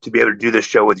to be able to do this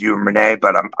show with you and Renee,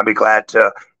 but I'll be glad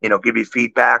to, you know, give you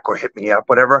feedback or hit me up,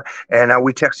 whatever. And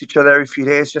we text each other every few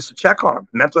days just to check on them.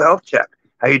 Mental health check.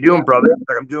 How you doing, brother?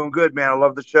 Like, I'm doing good, man. I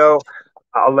love the show.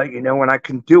 I'll let you know when I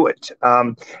can do it.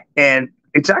 And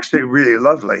it's actually really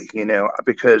lovely, you know,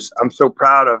 because I'm so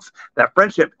proud of that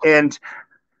friendship. And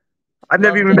I've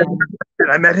never even met him.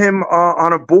 I met him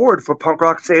on a board for Punk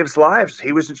Rock Saves Lives.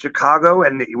 He was in Chicago,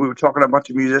 and we were talking to a bunch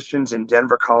of musicians in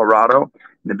Denver, Colorado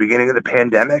in the beginning of the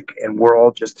pandemic, and we're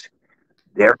all just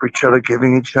there for each other,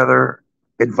 giving each other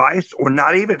advice, or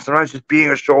not even, sometimes just being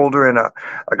a shoulder and a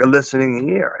listening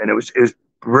ear. And it was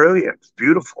brilliant. It's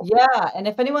beautiful. Yeah. And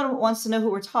if anyone wants to know who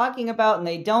we're talking about and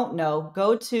they don't know,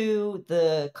 go to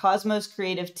the Cosmos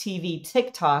Creative TV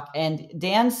TikTok, and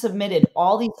Dan submitted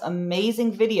all these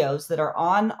amazing videos that are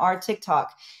on our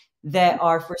TikTok that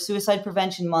are for Suicide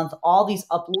Prevention Month, all these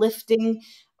uplifting,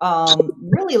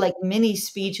 really like mini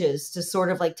speeches to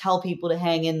sort of like tell people to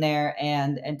hang in there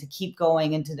and to keep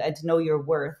going and to know your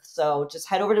worth. So just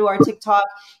head over to our TikTok.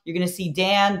 You're going to see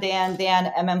Dan,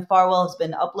 MM Farwell has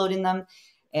been uploading them.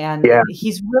 And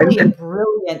he's really a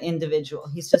brilliant individual.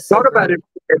 He's just so talk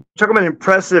about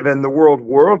impressive and the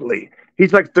worldly.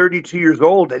 He's like 32 years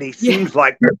old, and he seems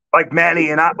like Manny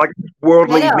and I, like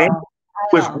worldly man.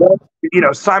 Was, you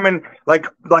know, Simon, like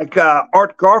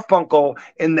Art Garfunkel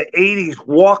in the 80s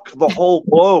walked the whole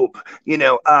globe. You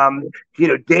know,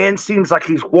 Dan seems like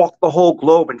he's walked the whole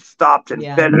globe and stopped and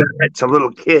fed it to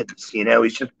little kids. You know,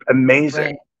 he's just amazing.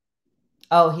 Right.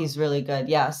 Oh, he's really good.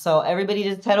 Yeah. So everybody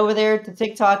just head over there to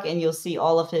TikTok, and you'll see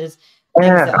all of his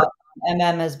things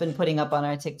MM has been putting up on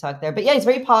our TikTok there. But yeah, he's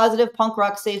very positive. Punk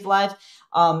rock saves lives.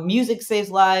 Music saves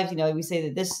lives. You know, we say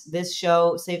that this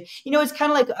show saved. You know, it's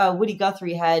kind of like Woody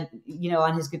Guthrie had, you know,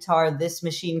 on his guitar, "This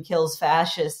machine kills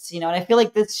fascists." You know, and I feel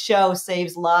like this show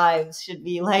saves lives. Should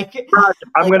be like.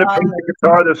 I'm Like going to pick the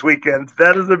guitar this weekend.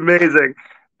 That is amazing.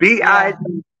 B.I.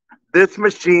 This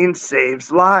machine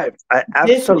saves lives. This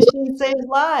Absolutely. machine saves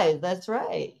lives. That's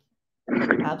right.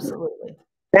 Absolutely.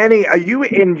 Manny, are you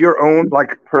in your own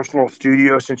like personal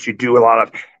studio since you do a lot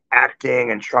of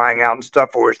acting and trying out and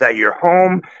stuff, or is that your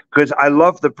home? Because I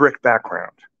love the brick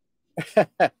background.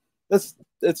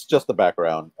 It's just the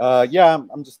background. Yeah,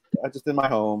 I'm just in my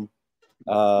home.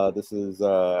 This is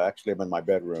actually I'm in my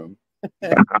bedroom,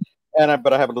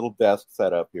 but I have a little desk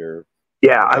set up here.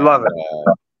 Yeah, I love it.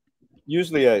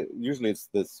 Usually it's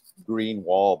this green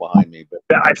wall behind me, but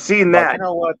I've seen that. You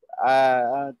know what?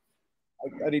 I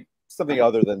need something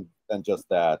other than just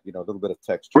that. You know, a little bit of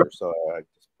texture. So I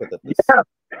just put that. Yeah.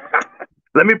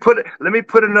 Let me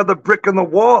put another brick in the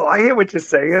wall. I hear what you're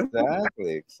saying.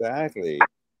 Exactly.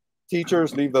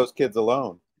 Teachers, leave those kids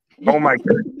alone. Oh my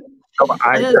God.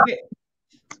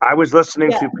 I was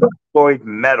listening to Pink Floyd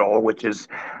Metal, which is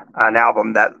an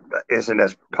album that isn't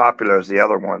as popular as the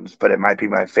other ones, but it might be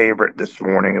my favorite this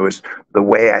morning. It was the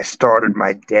way I started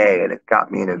my day, and it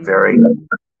got me in a very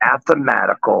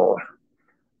mathematical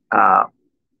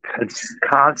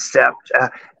concept.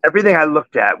 Everything I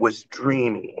looked at was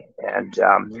dreamy, and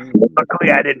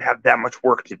luckily I didn't have that much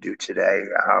work to do today.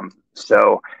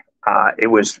 So it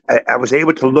was I was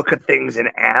able to look at things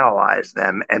and analyze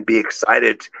them and be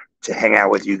excited to hang out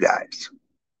with you guys.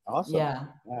 Awesome. Yeah.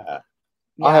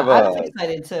 I was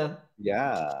excited too.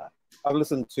 Yeah. I've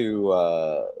listened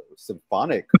to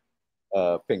symphonic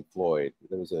Pink Floyd.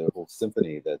 There was a whole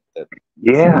symphony that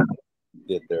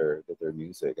did their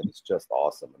music, and it's just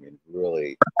awesome. I mean,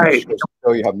 really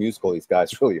show you how musical these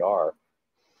guys really are.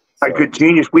 A good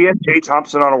genius. We had Jay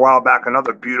Thompson on a while back,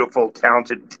 another beautiful,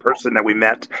 talented person that we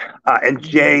met. And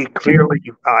Jay, clearly,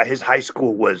 his high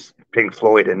school was Pink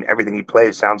Floyd, and everything he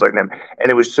plays sounds like them. And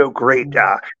it was so great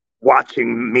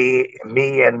watching me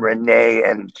and Renee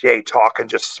and Jay talk and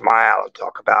just smile and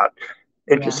talk about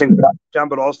interesting stuff done,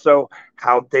 but also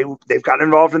how they've gotten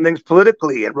involved in things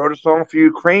politically and wrote a song for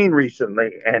Ukraine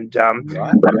recently. And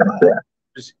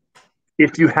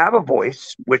if you have a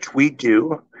voice, which we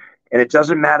do, and it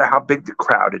doesn't matter how big the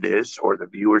crowd it is or the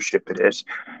viewership it is,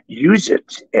 use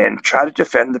it and try to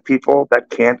defend the people that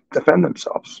can't defend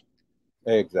themselves.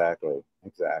 Exactly.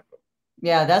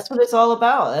 Yeah, that's what it's all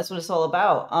about.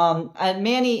 And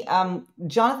Manny,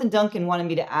 Jonathan Duncan wanted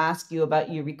me to ask you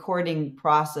about your recording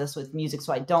process with music,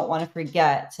 so I don't want to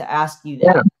forget to ask you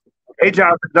that. Yeah. Hey,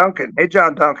 Jonathan Duncan. Hey,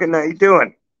 John Duncan. How you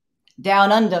doing?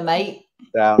 Down under, mate.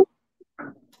 Down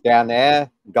there,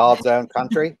 God's own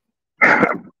country.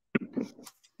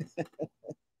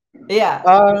 Yeah.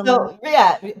 So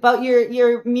about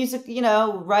your music, you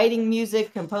know, writing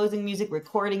music, composing music,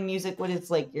 recording music. What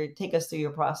is like take us through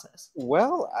your process?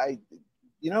 Well,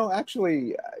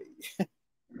 actually,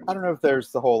 I don't know if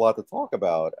there's a whole lot to talk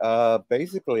about.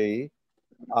 Basically,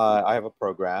 I have a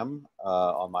program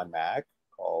on my Mac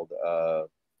called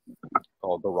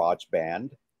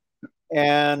GarageBand,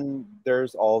 and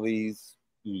there's all these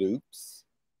loops,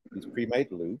 these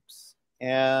pre-made loops,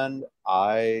 and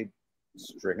I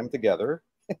string them together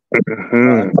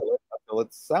until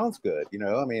it sounds good. You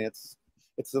know, I mean, it's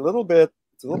a little bit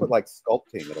like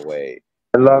sculpting in a way.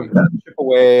 I love that. Chip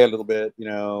away a little bit, you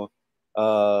know.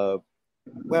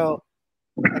 Well,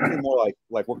 actually, more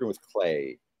like working with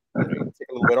clay. You know, you take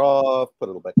a little bit off, put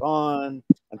a little bit on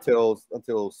until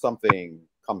something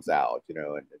comes out. You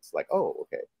know, and it's like, oh,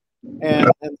 okay. And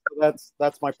so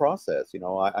that's my process. You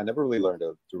know, I never really learned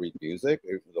to read music,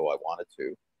 even though I wanted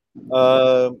to.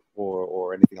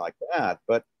 Or anything like that,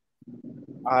 but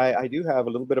I do have a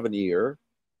little bit of an ear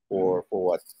for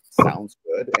what sounds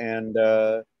good, and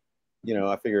you know,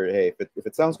 I figured, hey, if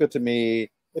it sounds good to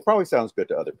me, it probably sounds good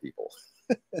to other people.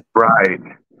 Right.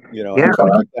 You know, I try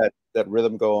to keep that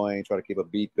rhythm going, try to keep a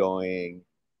beat going,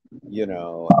 you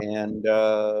know, and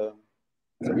so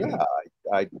yeah,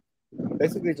 I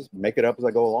basically just make it up as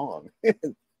I go along.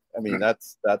 I mean,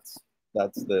 that's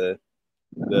the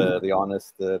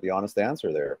honest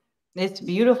answer there. It's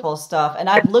beautiful stuff. And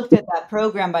I've looked at that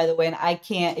program, by the way, and I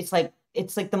can't, it's like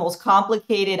the most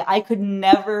complicated. I could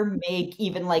never make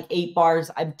even like 8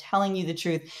 bars. I'm telling you the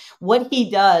truth. What he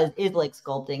does is like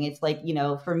sculpting. It's like, you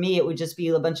know, for me, it would just be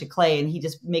a bunch of clay, and he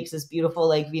just makes this beautiful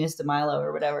like Venus de Milo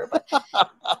or whatever. But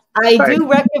I do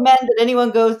recommend that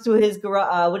anyone goes to his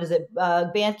what is it?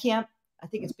 Bandcamp. I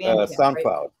think it's Bandcamp. SoundCloud.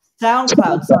 Right?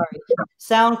 SoundCloud, sorry.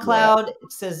 SoundCloud, it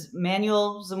says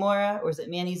Manuel Zamora, or is it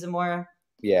Manny Zamora?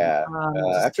 Yeah.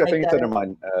 Just Actually, I type think it's that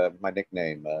under in. my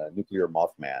nickname, Nuclear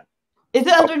Mothman. Is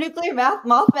it under Nuclear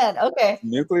Mothman? Okay.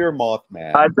 Nuclear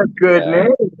Mothman. That's a good Yeah.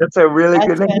 name. That's a really That's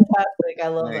good name. fantastic. I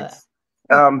love that.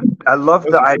 Thanks. I love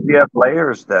the idea of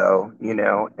layers, though,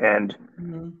 and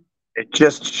Mhm. it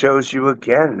just shows you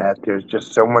again that there's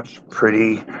just so much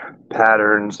pretty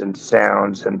patterns and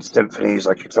sounds and symphonies,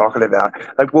 like you're talking about.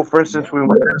 Like, well, for instance, we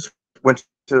went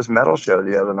to this metal show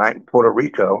the other night in Puerto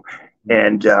Rico,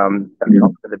 and I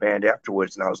talked to the band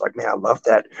afterwards, and I was like, man, I love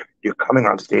that you're coming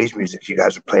on stage music. You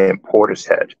guys are playing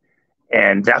Portishead.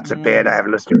 And that's a band I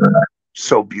haven't listened to.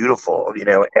 So beautiful, And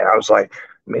I was like,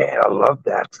 man, I love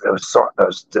that.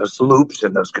 Those loops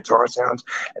and those guitar sounds.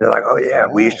 And they're like, oh yeah,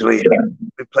 we usually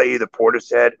we play either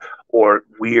Portishead or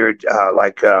weird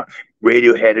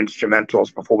Radiohead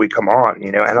instrumentals before we come on,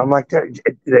 And I'm like,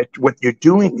 that what you're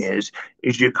doing is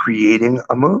you're creating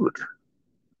a mood,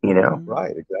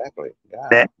 Right, exactly. Yeah,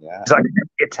 That yeah. it's like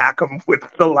attack them with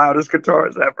the loudest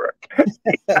guitars ever.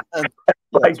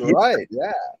 That's right.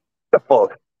 Yeah.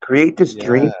 Beautiful. Create this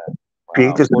dream.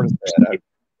 Create this.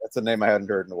 That's a name I hadn't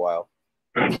heard in a while.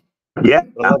 Yeah,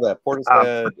 but I love that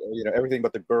Portishead. Everything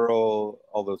but the girl.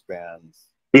 All those bands.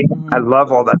 Yeah, I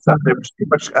love all that stuff. There was too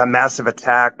much Massive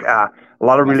Attack. A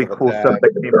lot of really cool stuff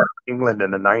that came out of England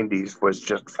in the '90s was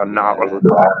just phenomenal.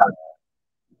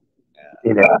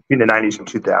 In the '90s and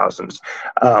 2000s,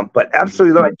 but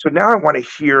absolutely right. So now I want to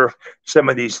hear some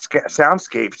of these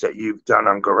soundscapes that you've done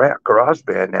on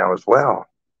GarageBand now as well.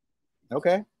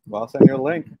 Okay, well, I'll send you a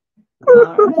link.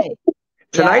 All right.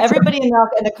 Yeah, everybody in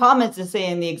the comments is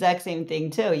saying the exact same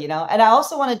thing too, And I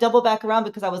also want to double back around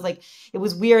because I was like, it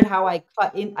was weird how I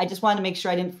cut in. I just wanted to make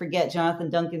sure I didn't forget Jonathan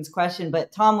Duncan's question,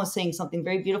 but Tom was saying something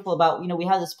very beautiful about, we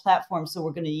have this platform, so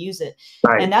we're going to use it.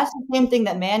 Right. And that's the same thing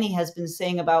that Manny has been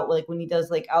saying about like when he does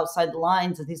like Outside the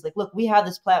Lines, and he's like, look, we have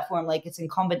this platform, like it's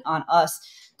incumbent on us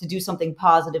to do something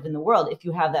positive in the world if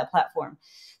you have that platform.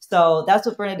 So that's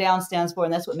what Burn It Down stands for,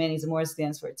 and that's what Manny Zamora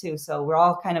stands for too. So we're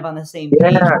all kind of on the same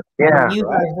page. Use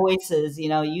our voices,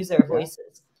 use our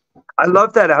voices. I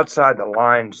love that Outside the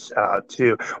Lines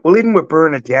too. Well, even with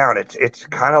Burn It Down, it's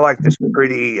kind of like this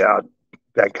pretty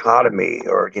dichotomy,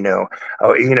 or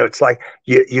it's like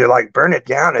you like burn it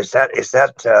down. Is that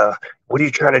what are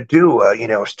you trying to do?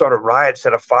 Start a riot,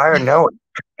 set a fire? No,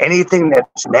 anything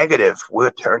that's negative,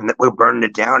 we're burning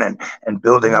it down and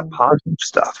building up positive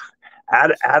stuff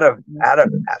out of that,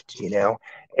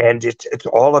 and it's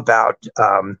all about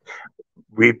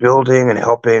rebuilding and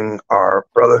helping our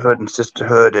brotherhood and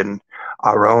sisterhood and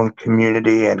our own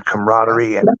community and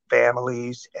camaraderie and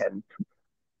families and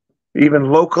even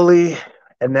locally,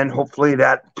 and then hopefully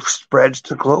that spreads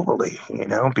to globally,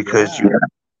 because you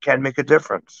can make a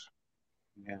difference.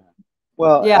 Yeah.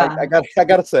 Well, I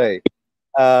gotta say,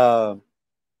 Burn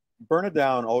It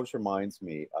Down always reminds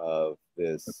me of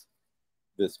this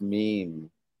meme,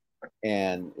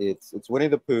 and it's Winnie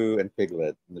the Pooh and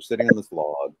Piglet, and they're sitting on this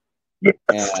log,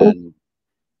 and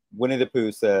Winnie the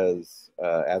Pooh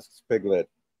asks Piglet,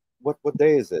 what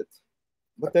day is it?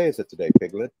 What day is it today,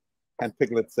 Piglet? And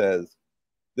Piglet says,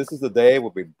 this is the day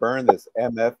where we burn this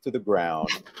MF to the ground.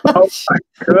 Oh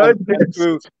my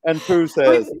goodness. And Pooh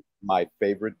says, my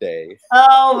favorite day.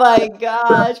 Oh my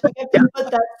gosh. We have to put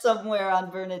that somewhere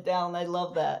on Burn It Down. I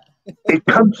love that. It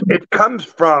comes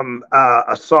from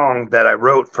a song that I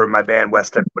wrote for my band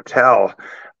West End Hotel.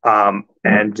 And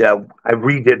I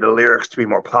redid the lyrics to be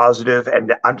more positive,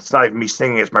 and it's not even me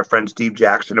singing, it's my friend Steve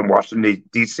Jackson in Washington,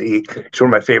 D.C. He's one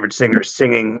of my favorite singers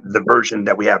singing the version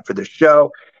that we have for the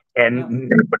show.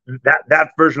 And that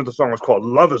version of the song was called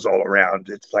Love Is All Around.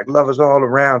 It's like love is all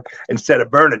around instead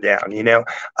of burn it down,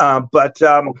 But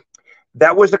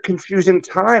that was a confusing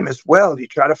time as well. You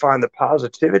try to find the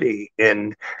positivity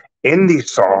in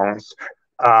these songs,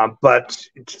 but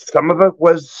some of it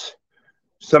was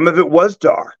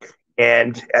dark,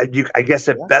 and I guess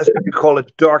at best you call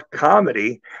it dark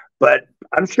comedy. But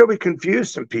I'm sure we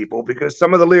confused some people, because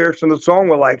some of the lyrics in the song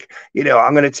were like,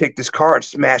 I'm going to take this car and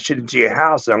smash it into your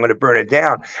house, and I'm going to burn it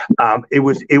down. It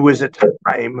was a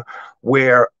time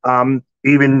where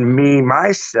even me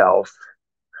myself,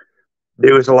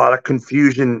 there was a lot of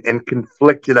confusion and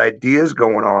conflicted ideas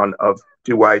going on of,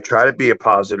 do I try to be a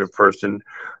positive person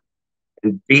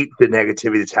and beat the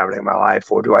negativity that's happening in my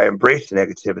life, or do I embrace the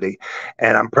negativity?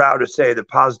 And I'm proud to say the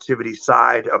positivity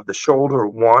side of the shoulder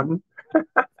won,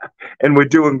 and we're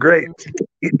doing great.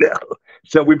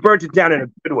 So we burnt it down in a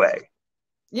good way.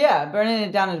 Yeah, burning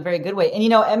it down in a very good way. And, you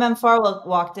know, Farwell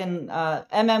walked in,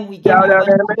 we gave Shout you a out, bunch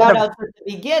of shout Adam. outs at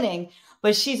the beginning,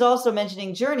 but she's also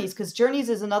mentioning Journeys, because Journeys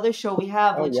is another show we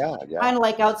have, Oh which yeah, yeah. kind of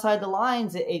like Outside the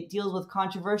Lines, it deals with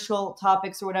controversial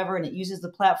topics or whatever, and it uses the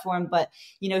platform. But,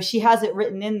 you know, she has it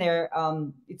written in there.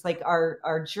 It's like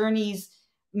our journeys,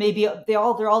 maybe they're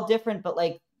all different, but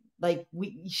like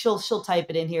she'll type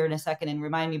it in here in a second and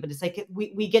remind me, but it's like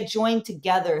we get joined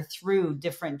together through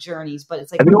different journees, but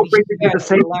it's like And they all we bring you to share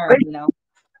the and we same learn, place. you know.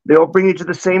 They all bring you to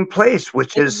the same place,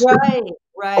 which is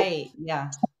Right, yeah.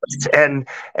 and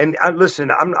listen,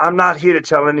 I'm not here to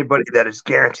tell anybody that it's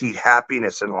guaranteed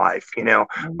happiness in life, you know.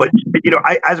 But Mhm. you know,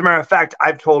 as a matter of fact,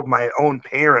 I've told my own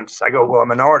parents, I go, well, I'm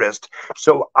an artist,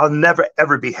 so I'll never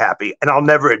ever be happy, and I'll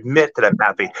never admit that I'm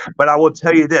happy. But I will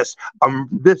tell you this: I'm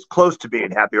this close to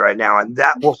being happy right now, and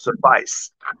that will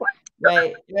suffice.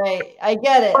 Right. I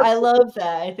get it. I love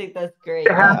that. I think that's great.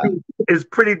 Yeah. Happy is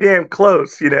pretty damn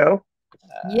close, you know.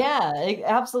 Yeah,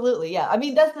 absolutely. Yeah. I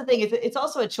mean, that's the thing. It's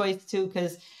also a choice too,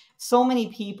 because so many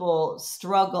people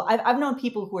struggle. I've known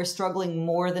people who are struggling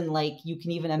more than like you can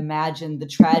even imagine the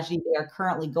tragedy they are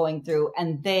currently going through,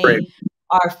 and Right. they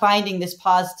are finding this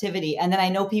positivity. And then I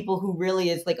know people who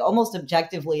really is like almost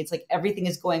objectively, it's like everything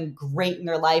is going great in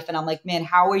their life. And I'm like, man,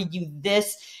 how are you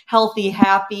this healthy,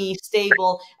 happy,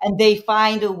 stable? And they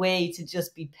find a way to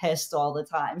just be pissed all the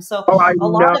time. So Oh, I a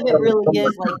lot know. of it really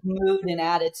is like mood and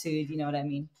attitude. You know what I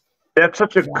mean? That's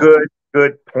such a Yeah.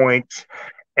 good point.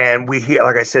 And we hear,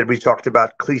 like I said, we talked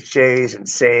about cliches and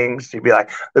sayings. You'd be like,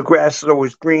 the grass is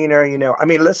always greener, you know. I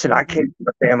mean, listen, I came from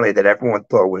a family that everyone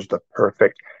thought was the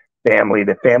perfect family,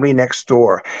 the family next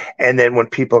door. And then when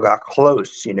people got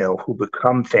close, you know, who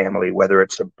become family, whether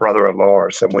it's a brother-in-law or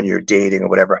someone you're dating or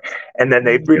whatever, and then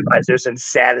they realize there's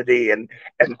insanity and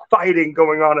fighting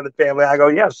going on in the family. I go,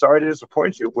 yeah, sorry to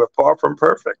disappoint you. We're far from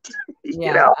perfect. You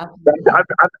Yeah, know,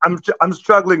 absolutely. I'm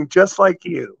struggling just like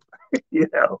you, you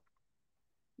know.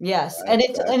 Yes, Right, and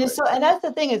it's exactly. so, and that's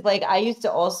the thing is like I used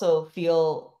to also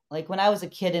feel like when I was a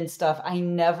kid and stuff, I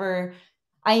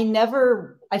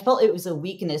felt it was a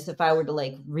weakness if I were to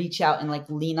like reach out and like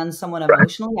lean on someone Right.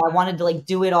 emotionally. I wanted to like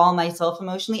do it all myself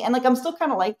emotionally, and like I'm still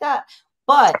kind of like that.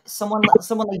 But someone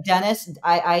like Dennis,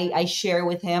 I share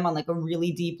with him on like a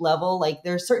really deep level. Like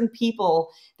there are certain people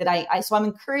that so I'm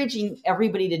encouraging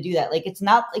everybody to do that. Like it's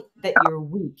not like that you're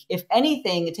weak. If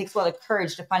anything, it takes a lot of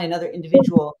courage to find another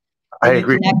individual I that you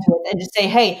agree. connect with and just say,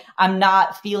 hey, I'm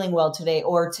not feeling well today,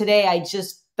 or today I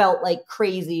just felt like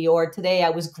crazy, or today I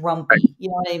was Right. grumpy, you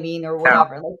know what I mean, or Yeah.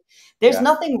 whatever. Like there's Yeah.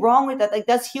 nothing wrong with that. Like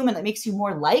that's human. That makes you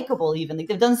more likable even. Like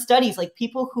they've done studies, like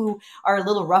people who are a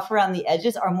little rough around the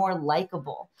edges are more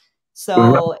likable. Right.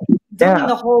 So doing Yeah.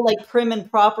 the whole like prim and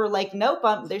proper, like, nope,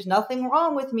 there's nothing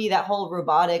wrong with me, that whole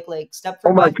robotic like Oh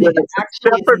Stepford my wife thing, goodness.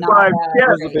 actually is Stepford not Wives. that Yes.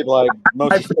 Those are the great. people I'm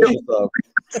most I, suspicious of.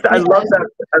 I love Yes. that.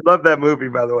 I love that movie,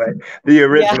 by the way. The Yeah.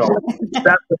 original.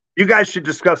 That, you guys should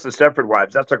discuss the Stepford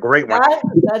Wives. That's a great one.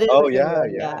 That is Oh a good yeah,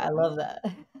 one. yeah. Yeah, I love that.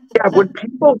 Yeah, when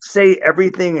people say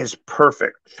everything is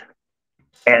perfect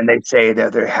and they say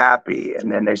that they're happy,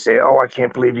 and then they say, "Oh, I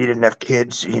can't believe you didn't have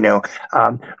kids,"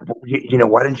 um, you know,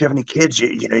 why didn't you have any kids?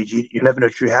 You never know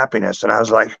true happiness. And I was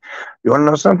like, you want to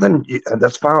know something?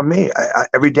 That's fine with me.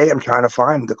 Every day I'm trying to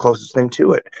find the closest thing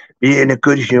to it. Being a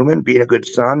good human, being a good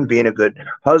son, being a good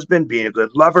husband, being a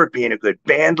good lover, being a good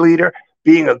band leader,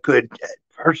 being a good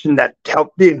person that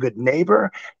helped, being a good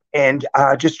neighbor, and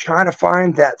just trying to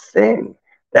find that thing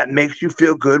that makes you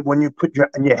feel good when you put your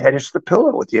head into the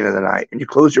pillow at the end of the night and you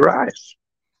close your eyes.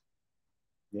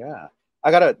 Yeah.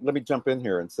 Let me jump in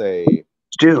here and say,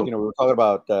 Do. we were talking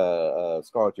about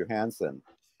Scarlett Johansson,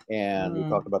 and we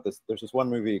talked about this. There's this one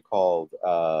movie called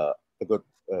A Good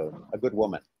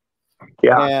Woman,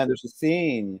 Yeah. and there's a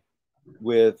scene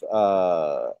with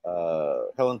Helen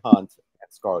Hunt and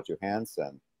Scarlett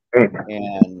Johansson,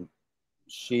 and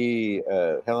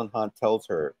Helen Hunt tells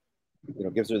her,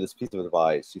 gives her this piece of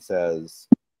advice. She says,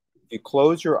 if you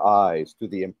close your eyes to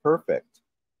the imperfect,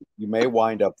 you may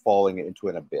wind up falling into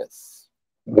an abyss.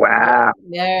 Wow.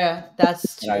 Yeah,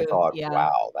 that's And I true. thought, Yeah.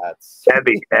 wow, that's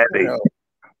Heavy.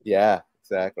 yeah,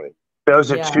 exactly.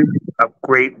 Those are Yeah. two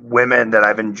great women that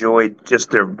I've enjoyed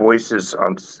just their voices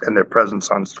and their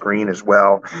presence on screen as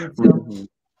well. Me too. Mhm.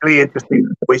 Really interesting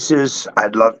voices.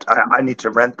 I need to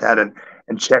rent that and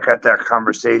check out that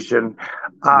conversation.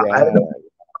 I Yeah.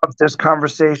 love this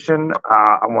conversation.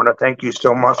 I want to thank you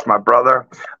so much, my brother.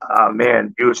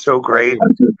 Man, you were so great.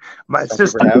 My Thank you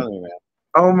sister, for having me, man.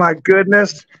 oh my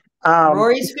goodness.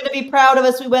 Rory's going to be proud of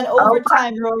us. We went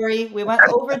overtime, Rory. We went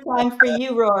overtime for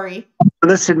you, Rory.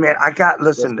 Listen, man, Just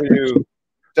listen. for you.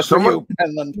 Just So for much, you,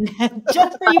 Penland.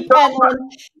 Just for you, Penland.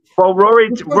 Well, Rory,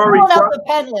 We're pulling out the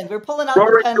Penland. We're pulling out the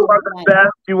Rory, you are Penland. the best.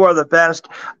 You are the best.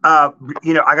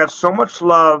 You know, I got so much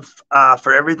love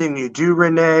for everything you do,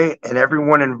 Renee, and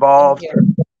everyone involved.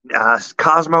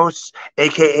 Cosmos,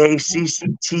 aka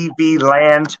CCTV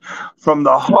land, from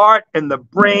the heart and the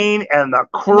brain and the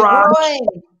crotch,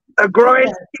 the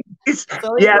groin.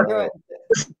 Yeah.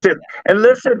 And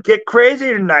listen, get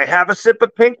crazy tonight. Have a sip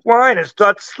of pink wine and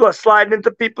start sliding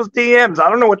into people's DMs. I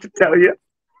don't know what to tell you.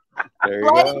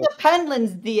 Slide into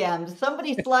Penland's DMs.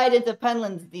 Somebody slide into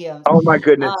Penland's DMs. Oh my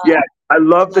goodness! Yeah, I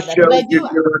love the show.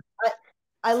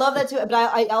 I love that too. But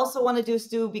I also want to do,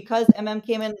 Stu, because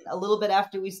came in a little bit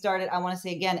after we started. I want to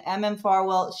say again,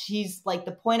 Farwell, she's like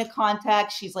the point of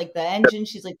contact. She's like the engine.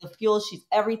 She's like the fuel. She's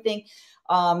everything.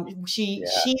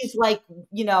 She's like,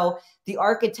 you know, the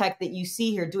architect that you see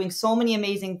here doing so many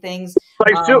amazing things.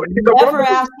 Never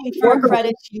asking for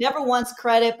credit. She never wants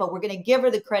credit, but we're going to give her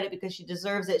the credit because she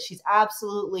deserves it. She's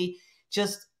absolutely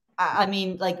just, I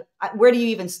mean, like, where do you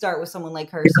even start with someone like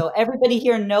her? So everybody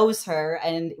here knows her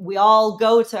and we all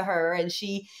go to her and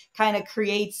she kind of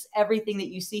creates everything that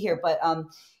you see here, but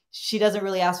she doesn't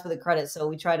really ask for the credit. So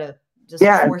we try to just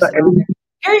force it on her.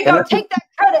 Here you go. Take that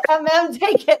credit,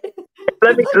 take it.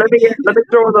 Let me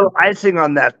throw a little icing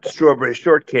on that strawberry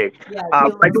shortcake. Yeah,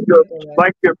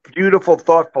 like your beautiful,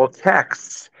 thoughtful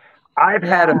texts. I've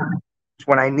had them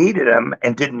when I needed them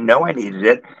and didn't know I needed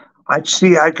it. I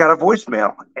got a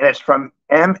voicemail, and it's from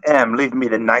leaving me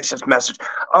the nicest message.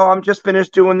 Oh, I'm just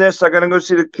finished doing this. I gotta go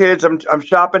see the kids. I'm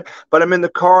shopping, but I'm in the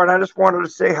car, and I just wanted to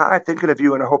say hi, thinking of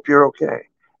you, and I hope you're okay.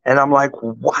 And I'm like,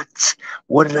 what?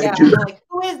 What did I do? I'm like,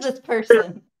 who is this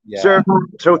person? Yeah.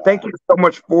 So thank you so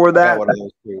much for that.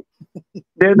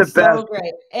 They're the best. So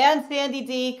great. And Sandy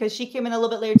D, because she came in a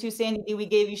little bit later too. Sandy D, we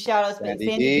gave you shout outs, but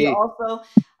Sandy D also.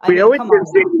 We always give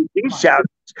Sandy D shout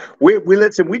outs. We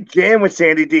listen, we jam with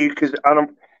Sandy D because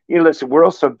listen, we're all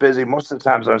so busy. Most of the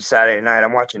times on Saturday night,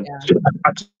 I'm watching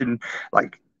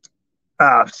like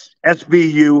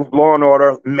SVU, Law and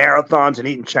Order, marathons, and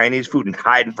eating Chinese food and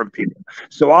hiding from people.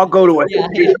 So I'll go to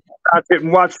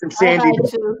and watch some Sandy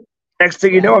D. Next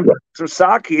thing you know, I'm some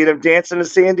sake and I'm dancing to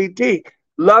Sandy D.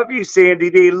 Love you,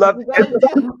 Sandy D. Love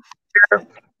you.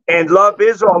 And love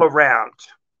is all around.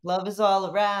 Love is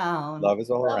all around. Love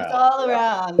is all around. Love is all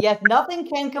around. Yes, nothing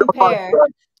can compare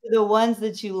to the ones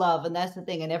that you love. And that's the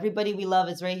thing. And everybody we love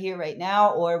is right here, right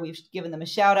now, or we've given them a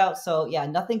shout out. So yeah,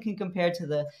 nothing can compare to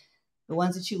the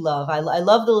ones that you love. I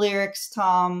love the lyrics,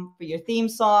 Tom, for your theme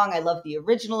song. I love the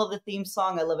original of the theme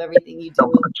song. I love everything you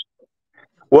do.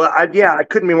 Well, I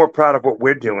couldn't be more proud of what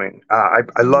we're doing. I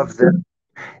love this.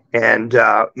 And,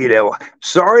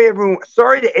 sorry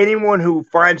to anyone who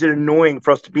finds it annoying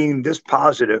for us to being this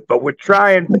positive, but we're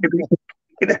trying, baby.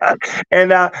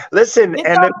 And listen. It's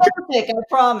authentic, I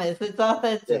promise. It's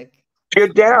authentic. If you're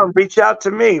down, reach out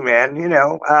to me, man.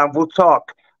 We'll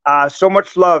talk. So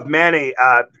much love, Manny.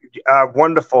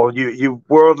 Wonderful. You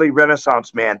worldly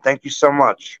renaissance man. Thank you so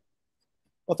much.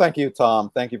 Well, thank you,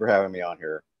 Tom. Thank you for having me on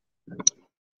here.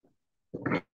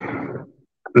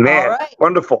 Man,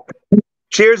 wonderful.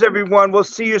 Cheers, everyone. We'll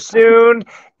see you soon.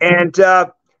 And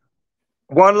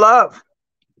one love.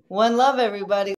 One love, everybody.